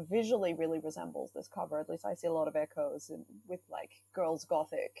there sort of visually really resembles this cover. At least I see a lot of echoes with like girls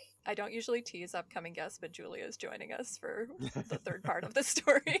gothic. I don't usually tease upcoming guests, but Julia is joining us for the third part of the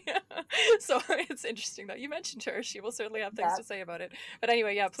story. So it's interesting that you mentioned her. She will certainly have things to say about it. But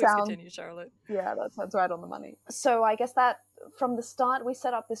anyway, yeah, please continue, Charlotte. Yeah, that's right on the money. So I guess that from the start, we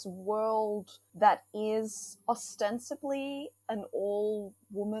set up this world that is ostensibly an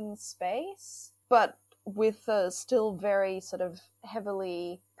all-woman space, but with a still very sort of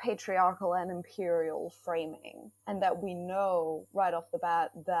heavily patriarchal and imperial framing. And that we know right off the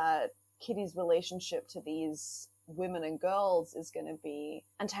bat that Kitty's relationship to these women and girls is going to be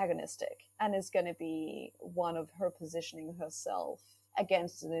antagonistic and is going to be one of her positioning herself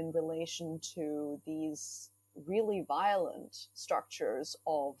against and in relation to these really violent structures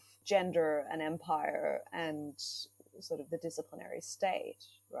of gender and empire and sort of the disciplinary state,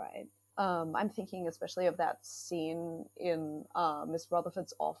 right? I'm thinking especially of that scene in Miss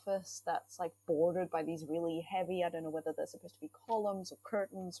Rutherford's office that's like bordered by these really heavy, I don't know whether they're supposed to be columns or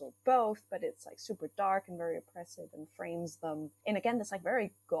curtains or both, but it's like super dark and very oppressive and frames them in, again, this like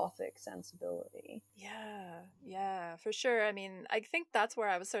very gothic sensibility. Yeah, for sure. I mean, I think that's where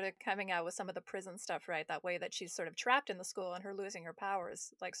I was sort of coming out with some of the prison stuff, right? That way that she's sort of trapped in the school and her losing her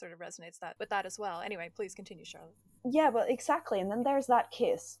powers like sort of resonates with that as well. Anyway, please continue, Charlotte. Yeah, but exactly. And then there's that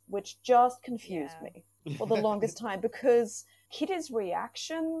kiss, which just confused me for the longest time, because Kitty's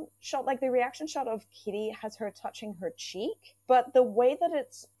reaction shot, like the reaction shot of Kitty has her touching her cheek, but the way that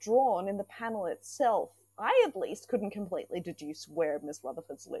it's drawn in the panel itself, I at least couldn't completely deduce where Miss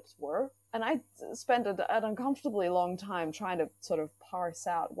Rutherford's lips were. And I spent an uncomfortably long time trying to sort of parse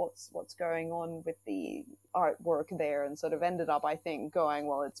out what's going on with the artwork there, and sort of ended up, I think, going,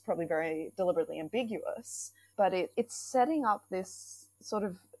 well, it's probably very deliberately ambiguous. But it's setting up this sort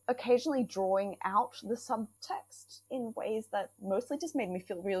of occasionally drawing out the subtext in ways that mostly just made me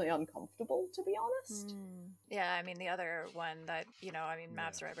feel really uncomfortable, to be honest. Yeah, I mean, the other one that,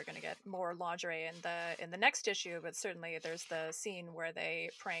 Mavs are ever going to get more lingerie in the next issue, but certainly there's the scene where they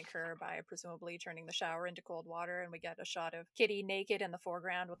prank her by presumably turning the shower into cold water, and we get a shot of Kitty naked in the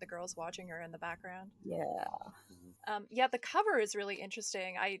foreground with the girls watching her in the background. Yeah. The cover is really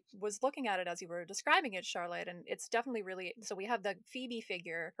interesting. I was looking at it as you were describing it, Charlotte, and it's definitely really, so we have the Phoebe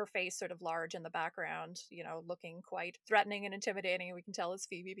figure, her face sort of large in the background, looking quite threatening and intimidating. We can tell it's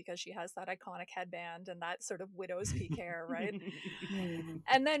Phoebe because she has that iconic headband and that sort of widow's peak hair, right?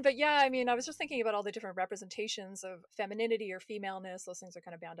 And then, but yeah, I mean, I was just thinking about all the different representations of femininity or femaleness. Those things are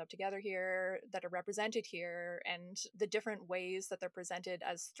kind of bound up together here that are represented here, and the different ways that they're presented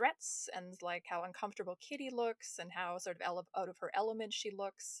as threats, and like how uncomfortable Kitty looks and how sort of out of her element she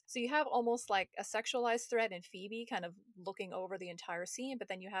looks. So you have almost like a sexualized threat in Phoebe kind of looking over the entire scene, but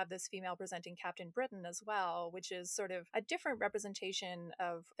then you have this female presenting Captain Britain as well, which is sort of a different representation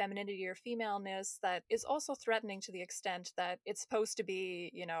of femininity or femaleness that is also threatening to the extent that it's supposed to be,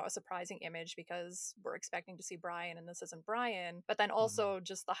 a surprising image because we're expecting to see Brian and this isn't Brian, but then also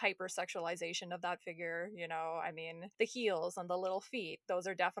just the hyper-sexualization of that figure, I mean, the heels and the little feet, those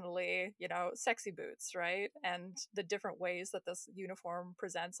are definitely, sexy boots, right? And the different ways that this uniform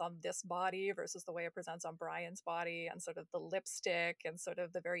presents on this body versus the way it presents on Brian's body, and sort of the lipstick and sort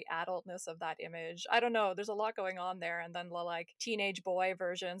of the very adultness of that image. I don't know, there's a lot going on there. And then the like teenage boy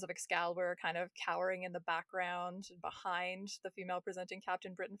versions of Excalibur kind of cowering in the background behind the female presenting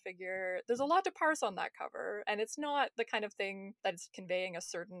Captain Britain figure. There's a lot to parse on that cover, and it's not the kind of thing that's conveying a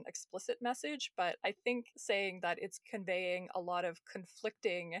certain explicit message, but I think saying that it's conveying a lot of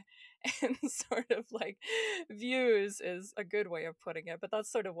conflicting and sort of like views is a good way of putting it. But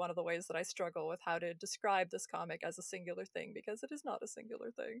that's sort of one of the ways that I struggle with how to describe this comic as a singular thing, because it is not a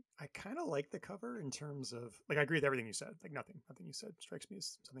singular thing. I kind of like the cover in terms of, like, I agree with everything you said. Like, nothing you said strikes me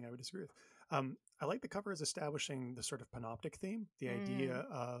as something I would disagree with. I like the cover as establishing the sort of panoptic theme, the idea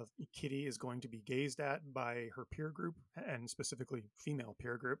of Kitty is going to be gazed at by her peer group, and specifically female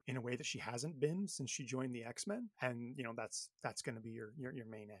peer group, in a way that she hasn't been since she joined the X-Men. And, that's going to be your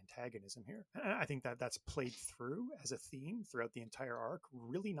main antagonism here. And I think that that's played through as a theme throughout the entire arc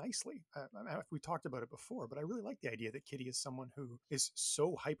really nicely. We talked about it before, but I really like the idea that Kitty is someone who is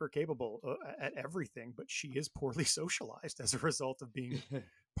so hyper capable at everything, but she is poorly socialized as a result of being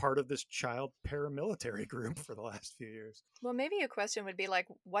part of this child paramilitary group for the last few years. Well, maybe a question would be like,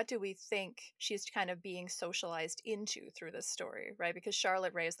 what do we think she's kind of being socialized into through this story, right? Because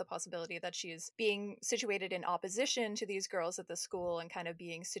Charlotte raised the possibility that she's being situated in opposition to these girls at the school and kind of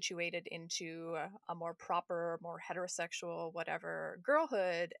being situated into a more proper, more heterosexual, whatever,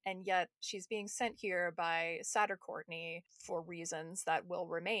 girlhood. And yet she's being sent here by Satter Courtney for reasons that will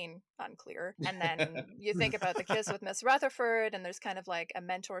remain unclear. And then you think about the kiss with Miss Rutherford, and there's kind of like a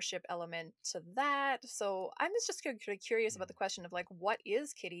mentorship element to that. So I'm just kind of curious about the question of like, what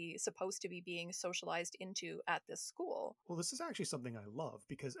is Kitty supposed to be being socialized into at this school? Well, this is actually something I love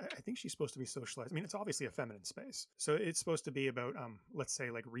because I think she's supposed to be socialized. I mean, it's obviously a feminine space. So it's supposed to be about, let's say,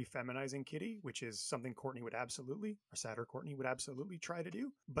 like refeminizing Kitty, which is something Courtney would absolutely, or Satter Courtney would absolutely try to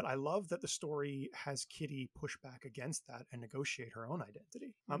do. But I love that the story has Kitty push back against that and negotiate her own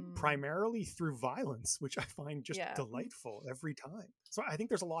identity, primarily through violence, which I find just delightful every time. So I think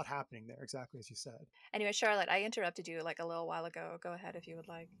there's a lot happening there, exactly as you said. Anyway, Charlotte, I interrupted you like a little while ago. Go ahead if you would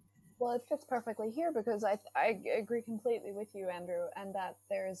like. Well, it fits perfectly here because I agree completely with you, Andrew, and that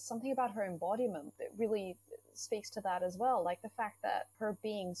there's something about her embodiment that really speaks to that as well. Like the fact that her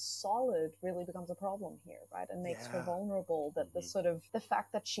being solid really becomes a problem here, right? And makes her vulnerable. That the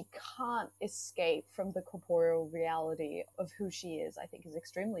fact that she can't escape from the corporeal reality of who she is, I think is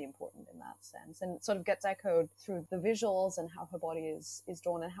extremely important in that sense. And it sort of gets echoed through the visuals and how her body is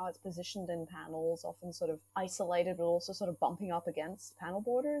drawn and how it's positioned in panels, often sort of isolated, but also sort of bumping up against panel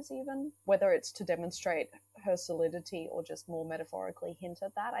borders even, whether it's to demonstrate her solidity or just more metaphorically hint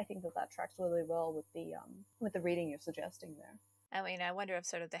at that. I think that tracks really well with the reading you're suggesting there. I mean, I wonder if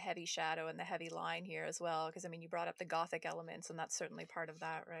sort of the heavy shadow and the heavy line here as well, because I mean, you brought up the Gothic elements, and that's certainly part of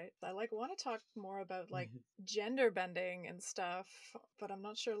that, right? I like want to talk more about like gender bending and stuff, but I'm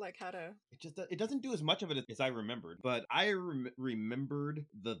not sure like how to. It doesn't do as much of it as I remembered, but I remembered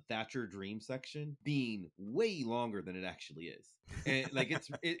the Thatcher Dream section being way longer than it actually is, and like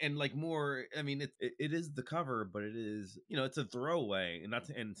and like more. I mean, it is the cover, but it is, you know, it's a throwaway, and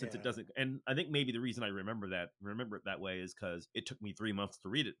since it doesn't, and I think maybe the reason I remember it that way is because it took me 3 months to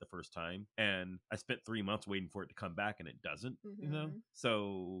read it the first time, and I spent 3 months waiting for it to come back, and it doesn't, you know?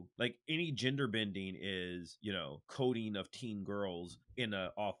 So, like, any gender bending is, you know, coding of teen girls in a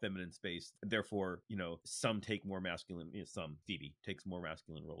all feminine space. Therefore, you know, some take more masculine, you know, Phoebe takes more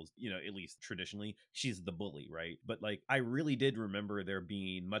masculine roles, you know, at least traditionally. She's the bully, right? But, like, I really did remember there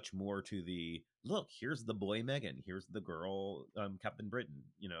being much more to the, look, here's the boy Megan, here's the girl Captain Britain,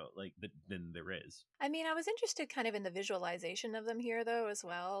 you know, like than there is. I mean, I was interested kind of in the visualization of them here though as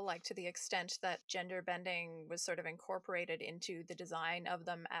well, like to the extent that gender bending was sort of incorporated into the design of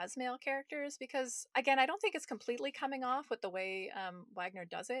them as male characters, because again, I don't think it's completely coming off with the way Wagner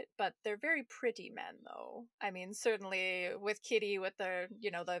does it, but they're very pretty men though. I mean, certainly with Kitty, with the,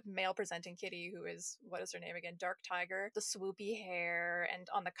 you know, the male presenting Kitty, who is, what is her name again, Dark Tiger, the swoopy hair, and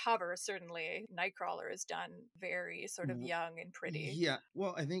on the cover certainly Nightcrawler is done very sort of young and pretty. Yeah,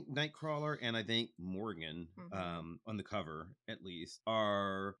 well, I think Nightcrawler and I think Morgan, on the cover at least,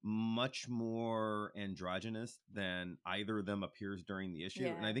 are much more androgynous than either of them appears during the issue,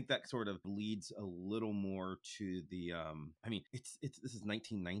 and I think that sort of leads a little more to the. I mean, it's this is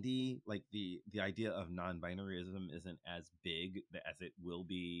 1990. Like the idea of non-binaryism isn't as big as it will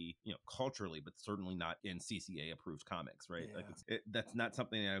be, you know, culturally, but certainly not in CCA approved comics, right? Like that's not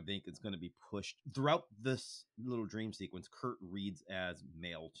something I think is going to be pushed throughout this little dream sequence. Kurt reads as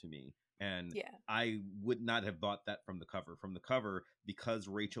male to me, and I would not have bought that from the cover. From the cover, because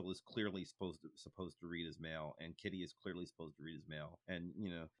Rachel is clearly supposed to read as male, and Kitty is clearly supposed to read as male, and you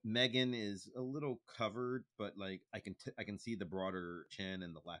know, Megan is a little covered, but like I can see the broader chin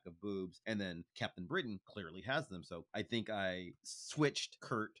and the lack of boobs, and then Captain Britain clearly has them. So I think I switched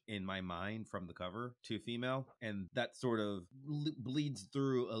Kurt in my mind from the cover to female, and that sort of bleeds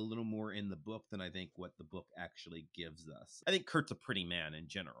through a little more in the book than I think what the book actually gives us. I think Kurt's a pretty man in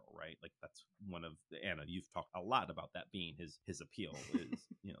general, right? Like that's one of Anna, you've talked a lot about that being his appeal is,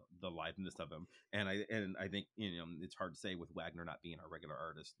 you know, the liveliness of him, and I think, you know, it's hard to say with Wagner not being our regular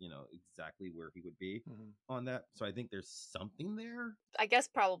artist, you know, exactly where he would be on that. So I think there's something there. I guess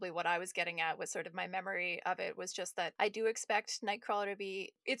probably what I was getting at was sort of my memory of it was just that I do expect Nightcrawler to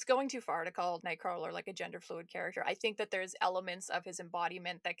be, it's going too far to call Nightcrawler like a gender fluid character. I think that there's elements of his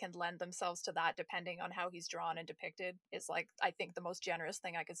embodiment that can lend themselves to that depending on how he's drawn and depicted is like, I think the most generous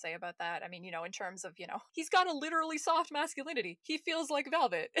thing I could say about that. I mean, you know, in terms of, you know, he's got a literally soft masculinity. He feels like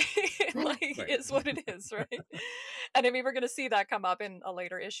velvet. Like, is what it is, right? And I mean, we're going to see that come up in a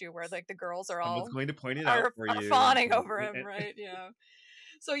later issue where like the girls are all going to point it out for are you. fawning over him, right? Yeah.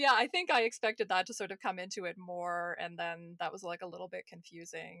 So yeah, I think I expected that to sort of come into it more, and then that was like a little bit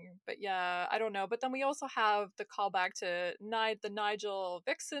confusing. But yeah, I don't know. But then we also have the callback to the Nigel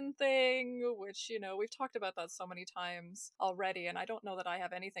Vixen thing, which, you know, we've talked about that so many times already, and I don't know that I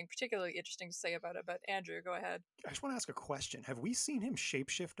have anything particularly interesting to say about it. But Andrew, go ahead. I just want to ask a question. Have we seen him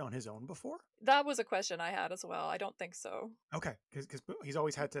shapeshift on his own before? That was a question I had as well. I don't think so. Okay, because he's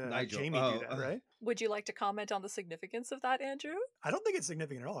always had to have Nigel. Jamie do that, right? Would you like to comment on the significance of that, Andrew? I don't think it's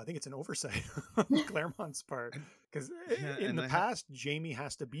significant at all. I think it's an oversight on Claremont's part. Because in the past, Jamie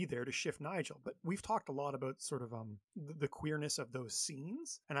has to be there to shift Nigel. But we've talked a lot about sort of the queerness of those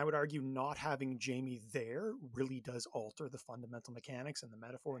scenes. And I would argue not having Jamie there really does alter the fundamental mechanics and the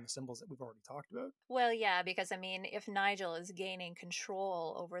metaphor and the symbols that we've already talked about. Well, yeah, because I mean, if Nigel is gaining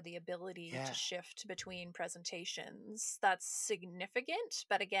control over the ability to shift between presentations, that's significant.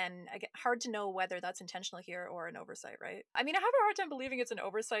 But again, hard to know whether that's intentional here or an oversight, right? I mean, I have a hard time believing it's an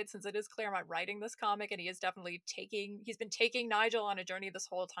oversight since it is Claremont writing this comic, and he is definitely he's been taking Nigel on a journey this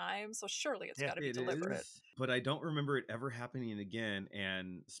whole time, so surely it's got to be deliberate. But I don't remember it ever happening again,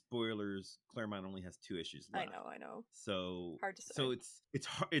 and spoilers, Claremont only has 2 issues left. I know. So hard to say. So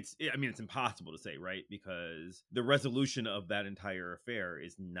I mean, it's impossible to say, right? Because the resolution of that entire affair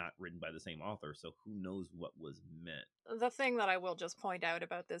is not written by the same author, so who knows what was meant. The thing that I will just point out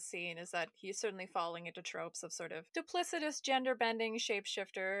about this scene is that he's certainly falling into tropes of sort of duplicitous gender-bending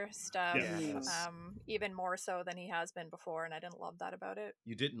shapeshifter stuff, even more so than he has been before, and I didn't love that about it.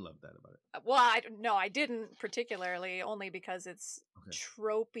 You didn't love that about it? Well, I didn't particularly, only because it's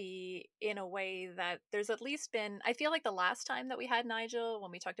tropey in a way that there's at least been, I feel like the last time that we had Nigel,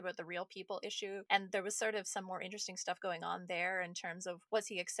 when we talked about the real people issue, and there was sort of some more interesting stuff going on there in terms of was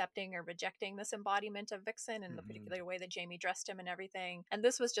he accepting or rejecting this embodiment of Vixen in the particular way that Jamie dressed him and everything. And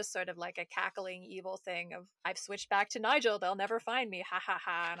this was just sort of like a cackling evil thing of, I've switched back to Nigel, they'll never find me, ha ha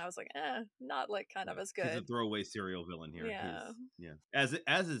ha. And I was like, not like kind of as good. He's a throwaway serial villain here. Yeah. As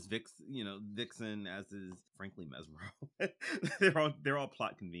is Vixen, as is frankly Mesmero. they're all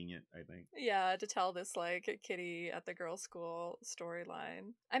plot convenient, I think. Yeah, to tell this like Kitty at the girls' school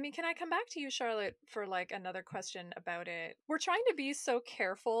storyline. I mean, can I come back to you, Charlotte, for like another question about it? We're trying to be so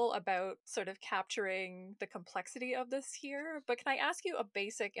careful about sort of capturing the complexity of this here, but can I ask you a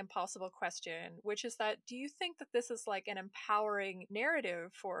basic impossible question, which is that do you think that this is like an empowering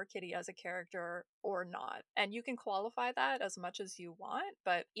narrative for Kitty as a character or not? And you can qualify that as much as you want,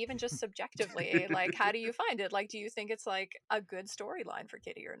 but even just subjectively, like how do you find it? Like, do you think it's like a good storyline for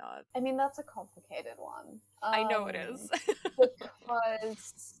Kitty or not? I mean, that's a complicated one. I know it is.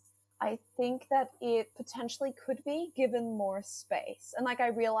 Because I think that it potentially could be given more space. And like, I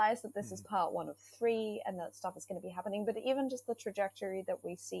realize that this is part 1 of 3 and that stuff is going to be happening, but even just the trajectory that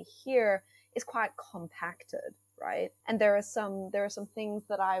we see here is quite compacted, right? And there are some things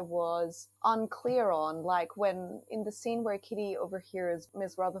that I was unclear on, like when in the scene where Kitty overhears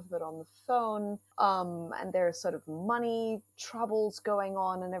Ms. Rutherford on the phone, and there's sort of money troubles going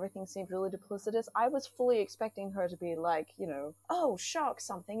on and everything seems really duplicitous. I was fully expecting her to be like, oh, shock,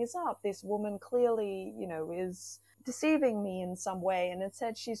 something is up. This woman clearly, is deceiving me in some way. And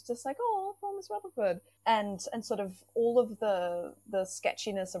instead she's just like, oh, poor Ms. Rutherford. And sort of all of the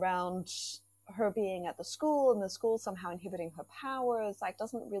sketchiness around her being at the school and the school somehow inhibiting her powers, like,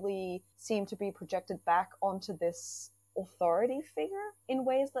 doesn't really seem to be projected back onto this authority figure in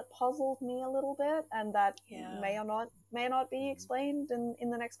ways that puzzled me a little bit, and that may or not be explained in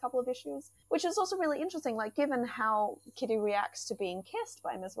the next couple of issues, which is also really interesting, like, given how Kitty reacts to being kissed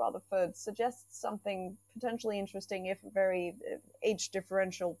by Miss Rutherford suggests something potentially interesting, if very age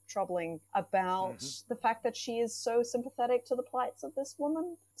differential troubling, about the fact that she is so sympathetic to the plights of this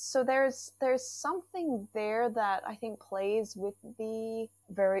woman. So there's something there that I think plays with the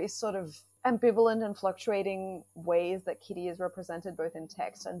very sort of ambivalent and fluctuating ways that Kitty is represented both in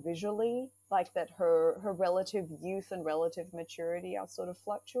text and visually, like that her relative youth and relative maturity are sort of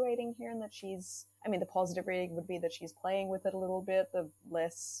fluctuating here, and that the positive reading would be that she's playing with it a little bit, the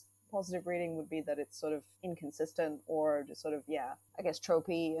less positive reading would be that it's sort of inconsistent or just sort of, I guess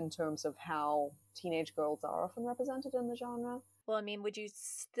tropey in terms of how teenage girls are often represented in the genre. Well, I mean, would you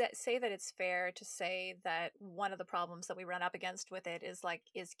say that it's fair to say that one of the problems that we run up against with it is, like,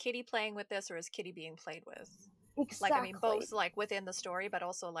 is Kitty playing with this or is Kitty being played with? Exactly. Like, I mean, both, like, within the story, but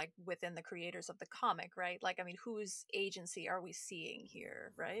also, like, within the creators of the comic, right? Like, I mean, whose agency are we seeing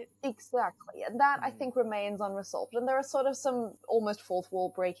here, right? Exactly. And that, I think, remains unresolved. And there are sort of some almost fourth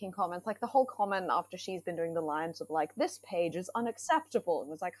wall breaking comments, like the whole comment after she's been doing the lines of, like, this page is unacceptable.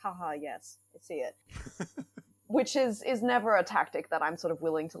 And was like, haha, yes, I see it. which is never a tactic that I'm sort of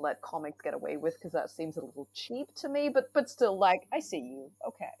willing to let comics get away with, because that seems a little cheap to me, but still, like, I see you.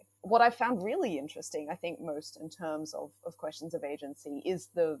 Okay. What I found really interesting, I think most in terms of questions of agency, is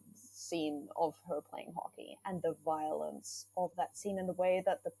the scene of her playing hockey and the violence of that scene, and the way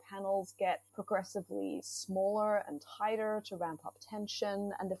that the panels get progressively smaller and tighter to ramp up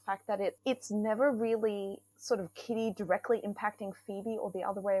tension, and the fact that it's never really sort of Kitty directly impacting Phoebe or the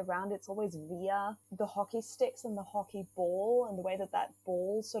other way around. It's always via the hockey sticks and the hockey ball, and the way that that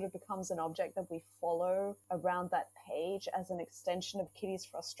ball sort of becomes an object that we follow around that page as an extension of Kitty's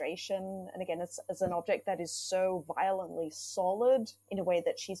frustration. And again, it's as an object that is so violently solid in a way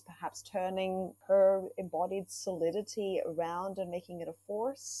that she's perhaps turning her embodied solidity around and making it a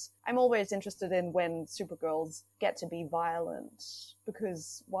force. I'm always interested in when Supergirls get to be violent,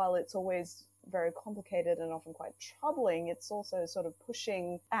 because while it's always very complicated and often quite troubling, it's also sort of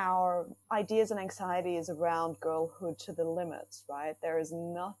pushing our ideas and anxieties around girlhood to the limits, right? There is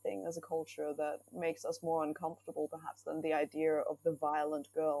nothing as a culture that makes us more uncomfortable, perhaps, than the idea of the violent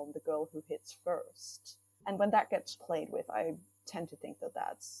girl and the girl who hits first. And when that gets played with, I tend to think that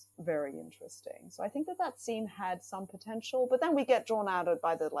that's very interesting. So I think that scene had some potential, but then we get drawn out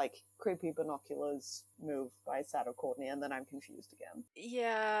by the, like, creepy binoculars move by Sato Courtney, and then I'm confused again.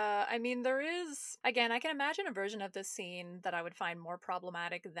 Yeah, I mean, there is, again, I can imagine a version of this scene that I would find more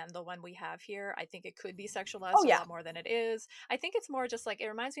problematic than the one we have here. I think it could be sexualized a lot more than it is. I think it's more just like, it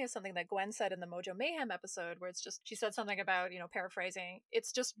reminds me of something that Gwen said in the Mojo Mayhem episode, where it's just, she said something about, paraphrasing,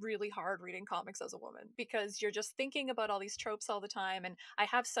 it's just really hard reading comics as a woman, because you're just thinking about all these tropes all the time, and I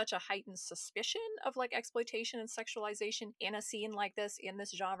have such a heightened suspicion of, like, exploitation and sexualization in a scene like this, in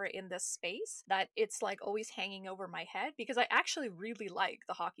this genre, in this space, that it's like always hanging over my head, because I actually really like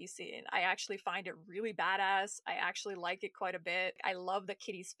the hockey scene. I actually find it really badass. I actually like it quite a bit. I love that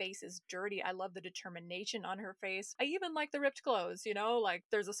Kitty's face is dirty. I love the determination on her face. I even like the ripped clothes, like,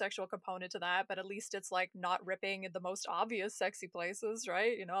 there's a sexual component to that, but at least it's, like, not ripping in the most obvious sexy places,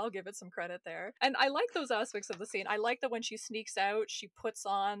 right? I'll give it some credit there. And I like those aspects of the scene. I like that when she sneaks out, she puts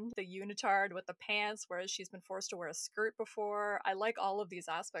on the unitard with the pants, whereas she's been forced to wear a skirt before. I like all of these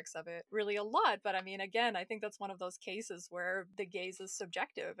aspects of it really a lot, but I mean, again, I think that's one of those cases where the gaze is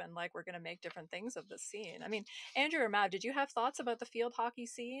subjective, and, like, we're going to make different things of this scene. I mean, Andrew or Mav, did you have thoughts about the field hockey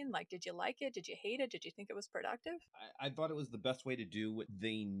scene? Like, did you like it? Did you hate it? Did you think it was productive? I thought it was the best way to do what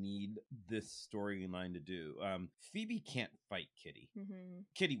they need this storyline to do. Phoebe can't fight Kitty. Mm-hmm.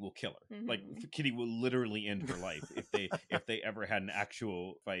 Kitty will kill her. Mm-hmm. Like, Kitty will literally end her life if they ever had an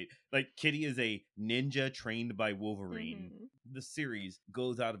actual fight. Like, Kitty is a ninja trained by Wolverine. Mm-hmm. The series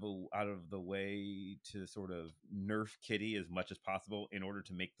goes out of the way to sort of nerf Kitty as much as possible in order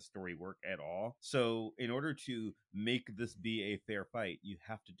to make the story work at all. So in order to make this be a fair fight, you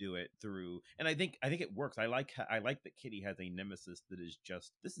have to do it through, and I think it works. I like that Kitty has a nemesis that is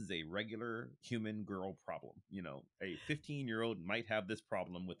just, this is a regular human girl problem. A 15-year-old might have this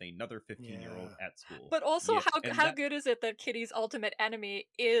problem with another 15-year-old at school. But also, how good is it that Kitty's ultimate enemy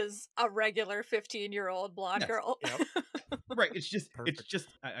is a regular 15-year-old blonde girl? Yep. Right. It's just, Perfect.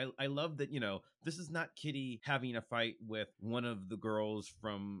 I love that, this is not Kitty having a fight with one of the girls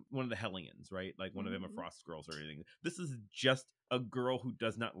from one of the Hellions, right? Like one of Emma Frost's girls or anything. This is just a girl who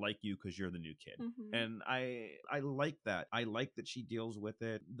does not like you because you're the new kid. Mm-hmm. And I like that. I like that she deals with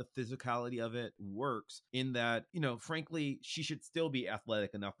it. The physicality of it works in that, frankly, she should still be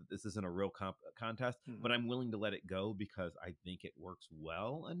athletic enough that this isn't a real contest, but I'm willing to let it go because I think it works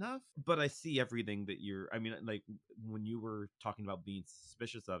well enough. But I see everything that like when you were talking about being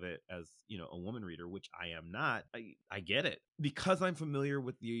suspicious of it as, a woman reader, which I am not, I get it. Because I'm familiar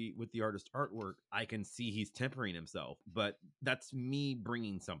with the artist's artwork, I can see he's tempering himself, but that's me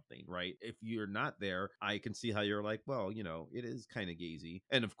bringing something, right? If you're not there, I can see how you're like, well, it is kind of gazy.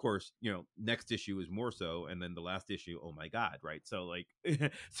 And of course, next issue is more so. And then the last issue, oh my God, right? So like,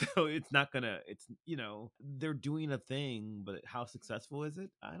 so it's not gonna, it's, they're doing a thing, but how successful is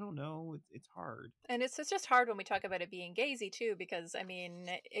it? I don't know. It's hard. And it's just hard when we talk about it being gazy too, because I mean,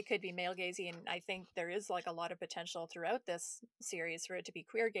 it could be male gazy, and I think there is, like, a lot of potential throughout this series for it to be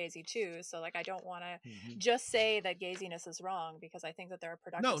queer gazy too. So, like, I don't want to just say that gaziness is wrong, because I think that there are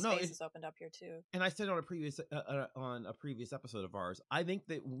productive spaces opened up here too. And I said on a previous episode of ours, I think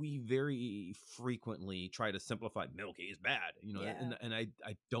that we very frequently try to simplify male gaze bad, and I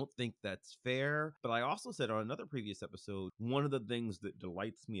don't think that's fair. But I also said on another previous episode, one of the things that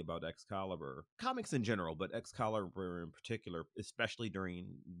delights me about Excalibur, comics in general, but Excalibur in particular, especially during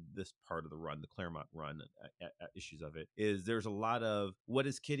this part of the run, the Claremont run, issues of it, is there's a lot of, what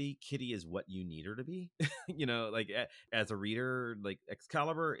is Kitty? Kitty is what you need her to be, like as a reader. weird. Like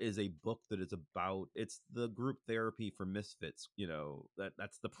Excalibur is a book that is about, it's the group therapy for misfits.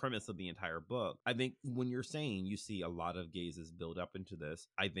 That's the premise of the entire book. I think when you're saying you see a lot of gazes build up into this,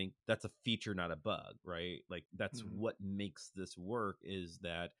 I think that's a feature, not a bug, right? Like that's what makes this work, is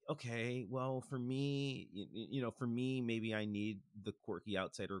that, okay, well, for me, maybe I need the quirky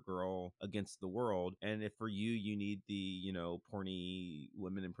outsider girl against the world, and if for you need the porny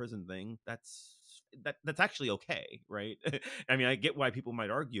women in prison thing, that's actually okay, right? I mean, I get why people might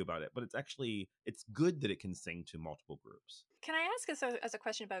argue about it, but it's good that it can sing to multiple groups. Can I ask as a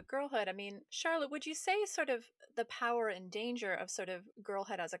question about girlhood? I mean, Charlotte, would you say sort of the power and danger of sort of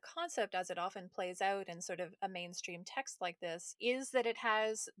girlhood as a concept, as it often plays out in sort of a mainstream text like this, is that it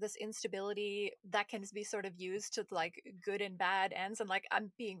has this instability that can be sort of used to like good and bad ends? And like, I'm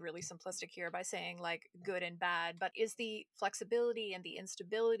being really simplistic here by saying like good and bad, but is the flexibility and the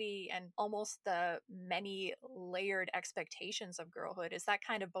instability and almost the many layered expectations of girlhood, is that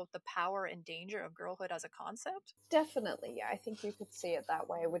kind of both the power and danger of girlhood as a concept? Definitely, yeah. I think you could see it that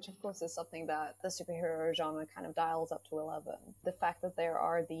way, which of course is something that the superhero genre kind of dials up to 11. The fact that there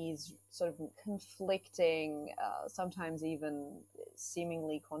are these sort of conflicting, sometimes even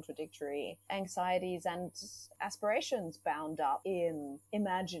seemingly contradictory anxieties and aspirations bound up in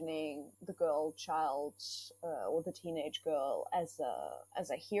imagining the girl child or the teenage girl as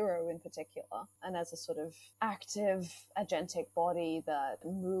a hero in particular, and as a sort of active, agentic body that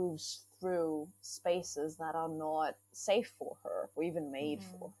moves through spaces that are not safe for her or even made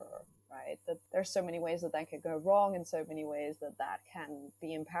for her, right? That there's so many ways that could go wrong, and so many ways that can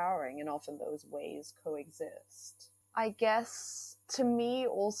be empowering, and often those ways coexist. I guess to me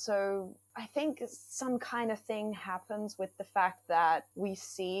also, I think some kind of thing happens with the fact that we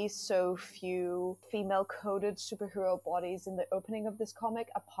see so few female-coded superhero bodies in the opening of this comic,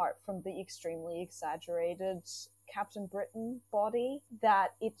 apart from the extremely exaggerated Captain Britain body, that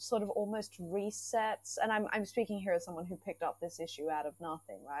it sort of almost resets. And I'm speaking here as someone who picked up this issue out of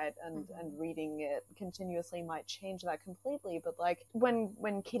nothing, right? And reading it continuously might change that completely. But like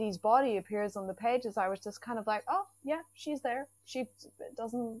when Kitty's body appears on the pages, I was just kind of like, oh yeah, she's there. She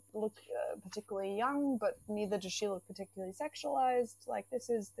doesn't look particularly young, but neither does she look particularly sexualized. Like this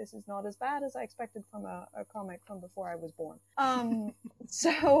is not as bad as I expected from a comic from before I was born.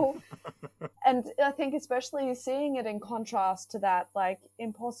 So, and I think especially seeing it in contrast to that like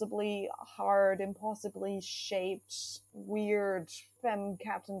impossibly hard, impossibly shaped, weird femme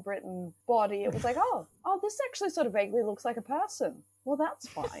Captain Britain body, it was like, oh, this actually sort of vaguely looks like a person. Well, that's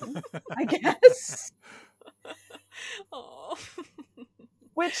fine, I guess. Oh.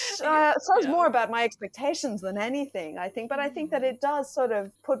 Which says more about my expectations than anything, I think. But I think that it does sort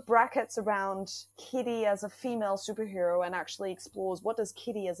of put brackets around Kitty as a female superhero and actually explores what does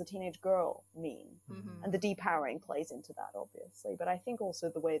Kitty as a teenage girl mean. And the depowering plays into that, obviously. But I think also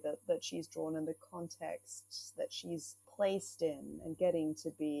the way that she's drawn and the context that she's placed in, and getting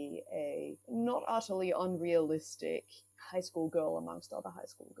to be a not utterly unrealistic high school girl amongst other high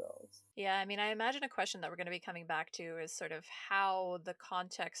school girls. Yeah, I mean, I imagine a question that we're going to be coming back to is sort of how the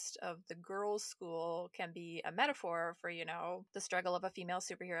context of the girls' school can be a metaphor for, the struggle of a female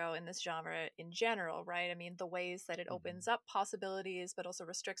superhero in this genre in general, right? I mean, the ways that it opens up possibilities, but also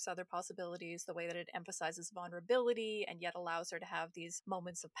restricts other possibilities, the way that it emphasizes vulnerability and yet allows her to have these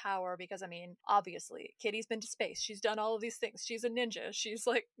moments of power. Because, I mean, obviously, Kitty's been to space. She's done all of these things. She's a ninja. She's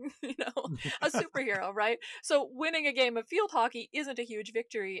like, a superhero, right? So winning a game of field hockey isn't a huge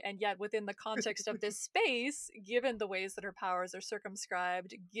victory, and yet within the context of this space, given the ways that her powers are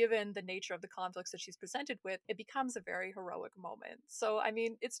circumscribed, given the nature of the conflicts that she's presented with, it becomes a very heroic moment. So, I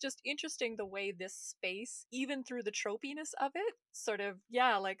mean, it's just interesting the way this space, even through the tropiness of it, sort of,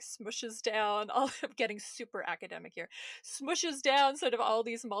 like smushes down all, I'm getting super academic here, smushes down sort of all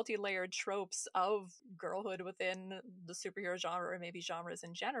these multi-layered tropes of girlhood within the superhero genre, or maybe genres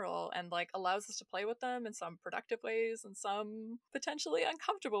in general, and like allows us to play with them in some productive ways and some potentially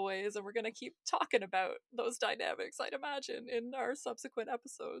uncomfortable ways, and we're going to keep talking about those dynamics, I'd imagine, in our subsequent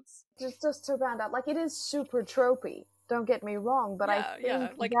episodes. Just to round out, like, it is super tropey, don't get me wrong, but I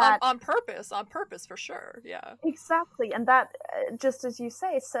think like that on purpose for sure. Yeah, exactly. And that, just as you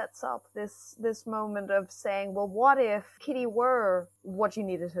say, sets up this moment of saying, well, what if Kitty were what you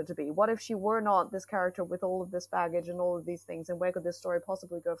needed her to be? What if she were not this character with all of this baggage and all of these things, and where could this story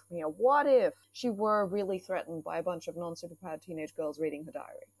possibly go from here? What if she were really threatened by a bunch of non-superpowered teenage girls reading her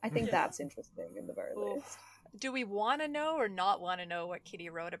diary? I think that's interesting in the very least. Do we want to know or not want to know what Kitty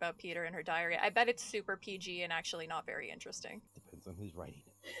wrote about Peter in her diary? I bet it's super PG and actually not very interesting. Depends on who's writing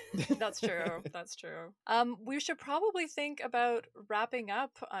it. That's true. That's true. We should probably think about wrapping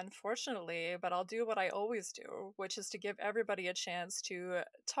up, unfortunately, but I'll do what I always do, which is to give everybody a chance to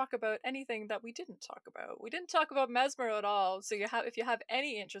talk about anything that we didn't talk about. We didn't talk about Mesmer at all, so if you have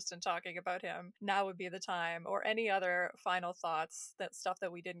any interest in talking about him, now would be the time, or any other final thoughts, that stuff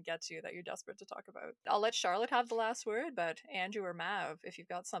that we didn't get to that you're desperate to talk about. I'll let Charlotte have the last word, but Andrew or Mav, if you've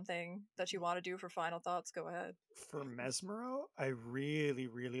got something that you want to do for final thoughts, go ahead. For Mesmero, I really,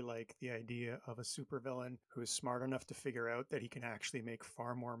 really like the idea of a supervillain who is smart enough to figure out that he can actually make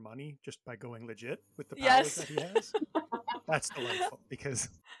far more money just by going legit with the powers Yes. that he has. That's delightful, because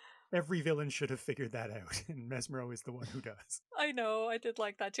every villain should have figured that out, and Mesmero is the one who does. I know, I did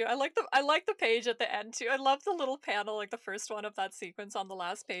like that too. I like the page at the end too. I love the little panel, like the first one of that sequence on the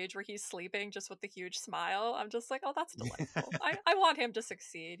last page where he's sleeping just with the huge smile. I'm just like, oh, that's delightful. I want him to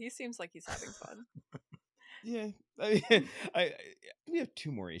succeed. He seems like he's having fun. Yeah, we have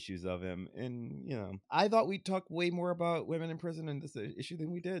 2 more issues of him, and I thought we'd talk way more about women in prison in this issue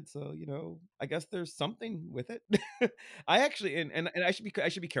than we did. So I guess there's something with it. I actually, and I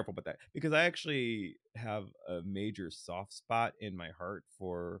should be careful about that, because I actually have a major soft spot in my heart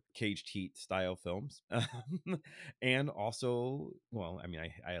for caged heat style films, and also, well, I mean,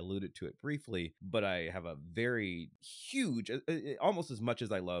 I alluded to it briefly, but I have a very huge, almost as much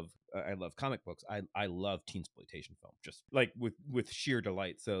as I love comic books, I love teensploitation film, just like with sheer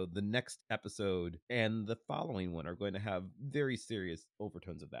delight. So the next episode and the following one are going to have very serious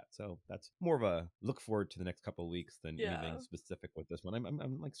overtones of that. So that's more of a look forward to the next couple of weeks than anything specific with this one.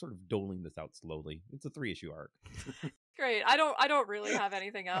 I'm like sort of doling this out slowly. It's a 3-issue arc. Great. I don't really have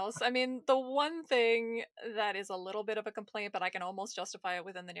anything else. I mean, the one thing that is a little bit of a complaint, but I can almost justify it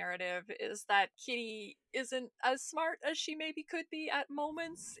within the narrative, is that Kitty isn't as smart as she maybe could be at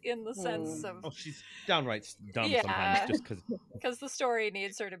moments, in the sense of she's downright dumb Yeah. sometimes, just because the story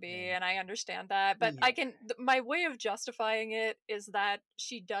needs her to be, and I understand that. But my way of justifying it is that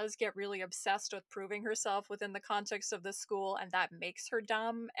she does get really obsessed with proving herself within the context of this school, and that makes her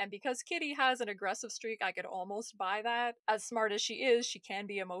dumb. And because Kitty has an aggressive streak, I could almost buy that. As smart as she is, she can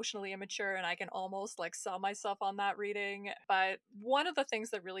be emotionally immature, and I can almost like sell myself on that reading. But one of the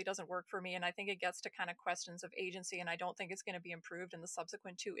things that really doesn't work for me, and I think it gets to kind of questions of agency, and I don't think it's going to be improved in the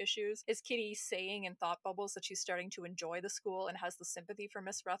subsequent 2 issues, is Kitty saying in thought bubbles that she's starting to enjoy the school and has the sympathy for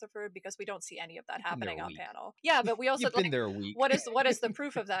Miss Rutherford, because we don't see any of that happening on panel. Yeah, but we also You've been there a week. what is the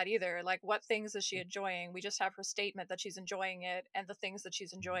proof of that either? Like, what things is she enjoying? We just have her statement that she's enjoying it, and the things that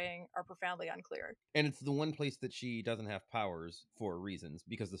she's enjoying are profoundly unclear. And it's the one place that she doesn't have powers for reasons,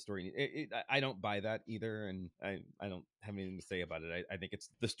 because the story. I don't buy that either, and I don't have anything to say about it. I think it's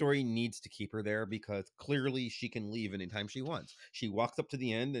the story needs to keep her there, because clearly she can leave anytime she wants. She walks up to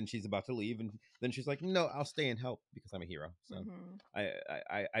the end and she's about to leave, and then she's like, "No, I'll stay and help because I'm a hero." So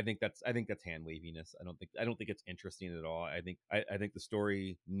I think that's hand waviness. I don't think it's interesting at all. I think the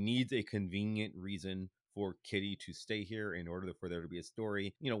story needs a convenient reason for Kitty to stay here in order for there to be a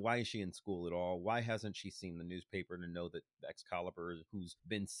story. Why is she in school at all? Why hasn't she seen the newspaper to know that Excalibur, who's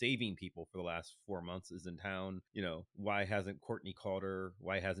been saving people for the last 4 months, is in town? Why hasn't Courtney called her?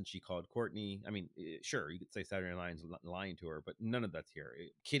 Why hasn't she called Courtney? I mean, sure, you could say Saturday Night Live's lying to her, but none of that's here.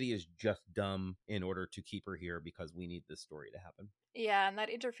 Kitty is just dumb in order to keep her here because we need this story to happen. Yeah, and that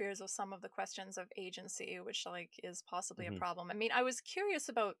interferes with some of the questions of agency, which is possibly a problem. I mean, I was curious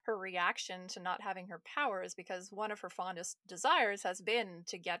about her reaction to not having her powers, because one of her fondest desires has been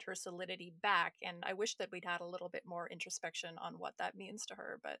to get her solidity back, and I wish that we'd had a little bit more introspection on what that means to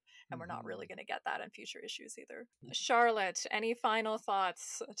her, and we're not really going to get that in future issues either. Charlotte, any final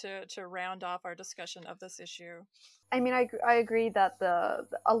thoughts to round off our discussion of this issue? I mean, I agree that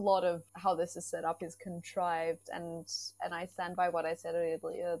a lot of how this is set up is contrived, and I stand by what I said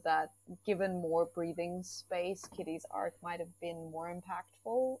earlier, that given more breathing space, Kitty's arc might have been more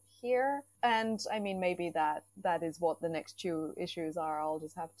impactful here. And I mean, maybe that is what the next 2 issues are. I'll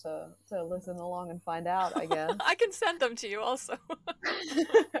just have to listen along and find out, I guess. I can send them to you also.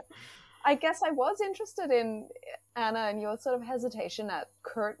 I guess I was interested in, Anna, and your sort of hesitation at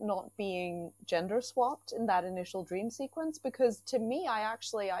Kurt not being gender swapped in that initial dream sequence, because to me, I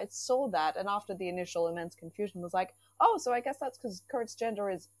saw that, and after the initial immense confusion was like, oh, so I guess that's because Kurt's gender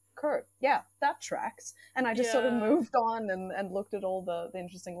is Kurt. Yeah, that tracks. And I just sort of moved on and looked at all the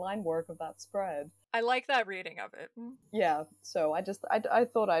interesting line work of that spread. I like that reading of it. Yeah, so I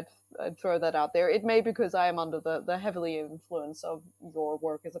thought I'd throw that out there. It may be because I am under the heavily influence of your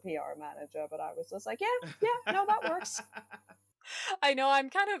work as a PR manager, but I was just like, yeah, no, that works. I know I'm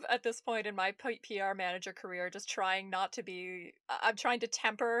kind of at this point in my PR manager career just trying not to be I'm trying to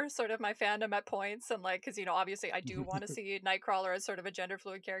temper sort of my fandom at points, and like, because obviously I do want to see Nightcrawler as sort of a gender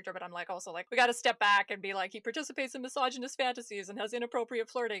fluid character, but I'm like also like we got to step back and be like, he participates in misogynist fantasies and has inappropriate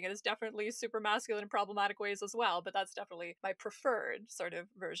flirting and is definitely super masculine in problematic ways as well, but that's definitely my preferred sort of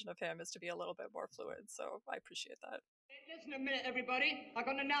version of him, is to be a little bit more fluid, so I appreciate that. Listen a minute, everybody. I've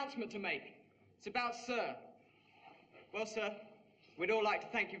got an announcement to make. It's about Sir. Well, sir, we'd all like to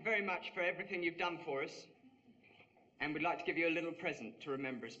thank you very much for everything you've done for us. And we'd like to give you a little present to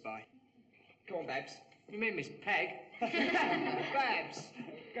remember us by. Come on, Babs. You mean Miss Peg? Babs.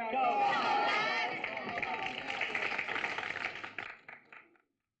 Go.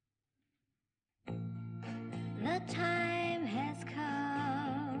 The time has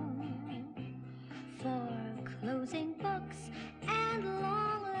come for closing books and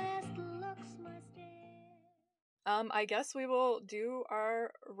long last looks must end. I guess we will do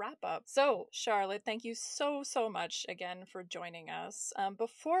our wrap up. So, Charlotte, thank you so much again for joining us.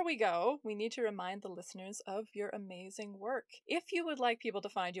 Before we go, we need to remind the listeners of your amazing work. If you would like people to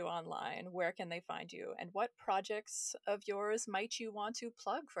find you online, where can they find you? And what projects of yours might you want to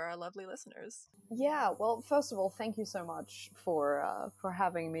plug for our lovely listeners? Yeah, well, first of all, thank you so much for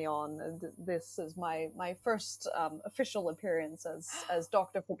having me on. This is my first official appearance as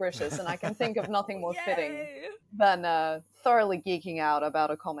Dr. Fabricius, and I can think of nothing more fitting than thoroughly geeking out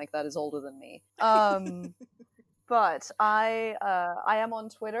about a comic that is older than me. But I am on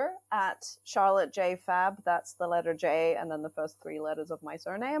Twitter at Charlotte J Fab. That's the letter J and then the first 3 letters of my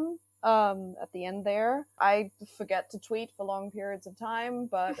surname. At the end there. I forget to tweet for long periods of time,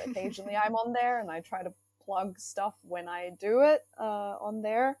 but occasionally I'm on there and I try to plug stuff when I do it on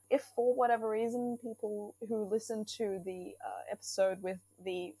there. If for whatever reason people who listened to the episode with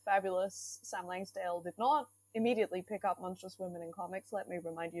the fabulous Sam Langsdale did not immediately pick up Monstrous Women in Comics, let me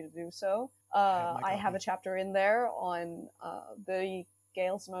remind you to do so. I have a chapter in there on the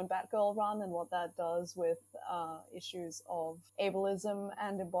Gail Simone Batgirl run and what that does with issues of ableism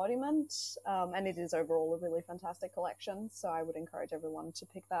and embodiment, and it is overall a really fantastic collection, so I would encourage everyone to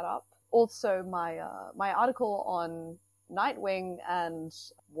pick that up. Also, my article on Nightwing and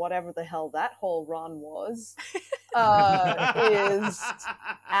whatever the hell that whole run was is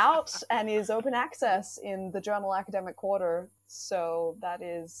out and is open access in the journal Academic Quarter. So that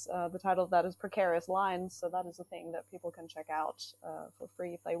is the title of that is Precarious Lines. So that is a thing that people can check out for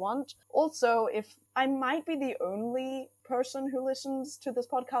free if they want. Also, if I might be the only person who listens to this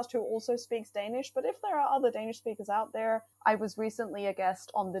podcast who also speaks Danish, but if there are other Danish speakers out there, I was recently a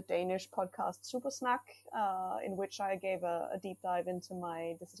guest on the Danish podcast Supersnak, in which I gave a deep dive into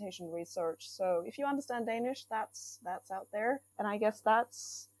my dissertation research. So if you understand Danish, that's out there. And I guess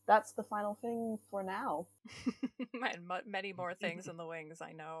that's the final thing for now. And many more things in the wings,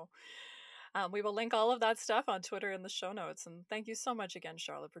 I know. We will link all of that stuff on Twitter in the show notes. And thank you so much again,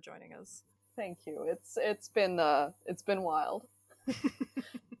 Charlotte, for joining us. Thank you. It's been wild.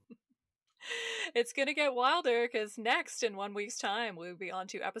 It's going to get wilder because next, in 1 week's time, we'll be on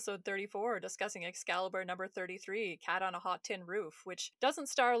to episode 34, discussing Excalibur number 33, Cat on a Hot Tin Roof, which doesn't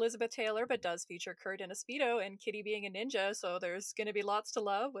star Elizabeth Taylor, but does feature Kurt in a Speedo and Kitty being a ninja, so there's going to be lots to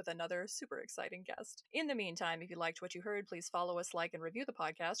love with another super exciting guest. In the meantime, if you liked what you heard, please follow us, like, and review the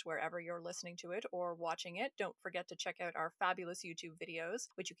podcast wherever you're listening to it or watching it. Don't forget to check out our fabulous YouTube videos,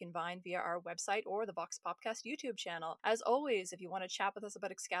 which you can find via our website or the Vox Popcast YouTube channel. As always, if you want to chat with us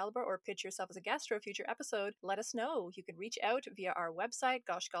about Excalibur or pitch yourself as a guest for a future episode, let us know. You can reach out via our website,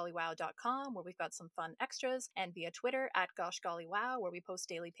 goshgollywow.com, where we've got some fun extras, and via Twitter at goshgollywow, where we post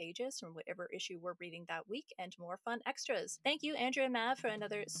daily pages from whatever issue we're reading that week, and more fun extras. Thank you, Andrew and Mav, for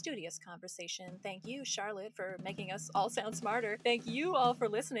another studious conversation. Thank you, Charlotte, for making us all sound smarter. Thank you all for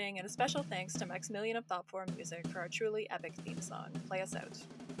listening, and a special thanks to Maximilian of Thoughtform Music for our truly epic theme song. Play us out.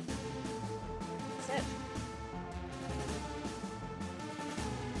 That's it.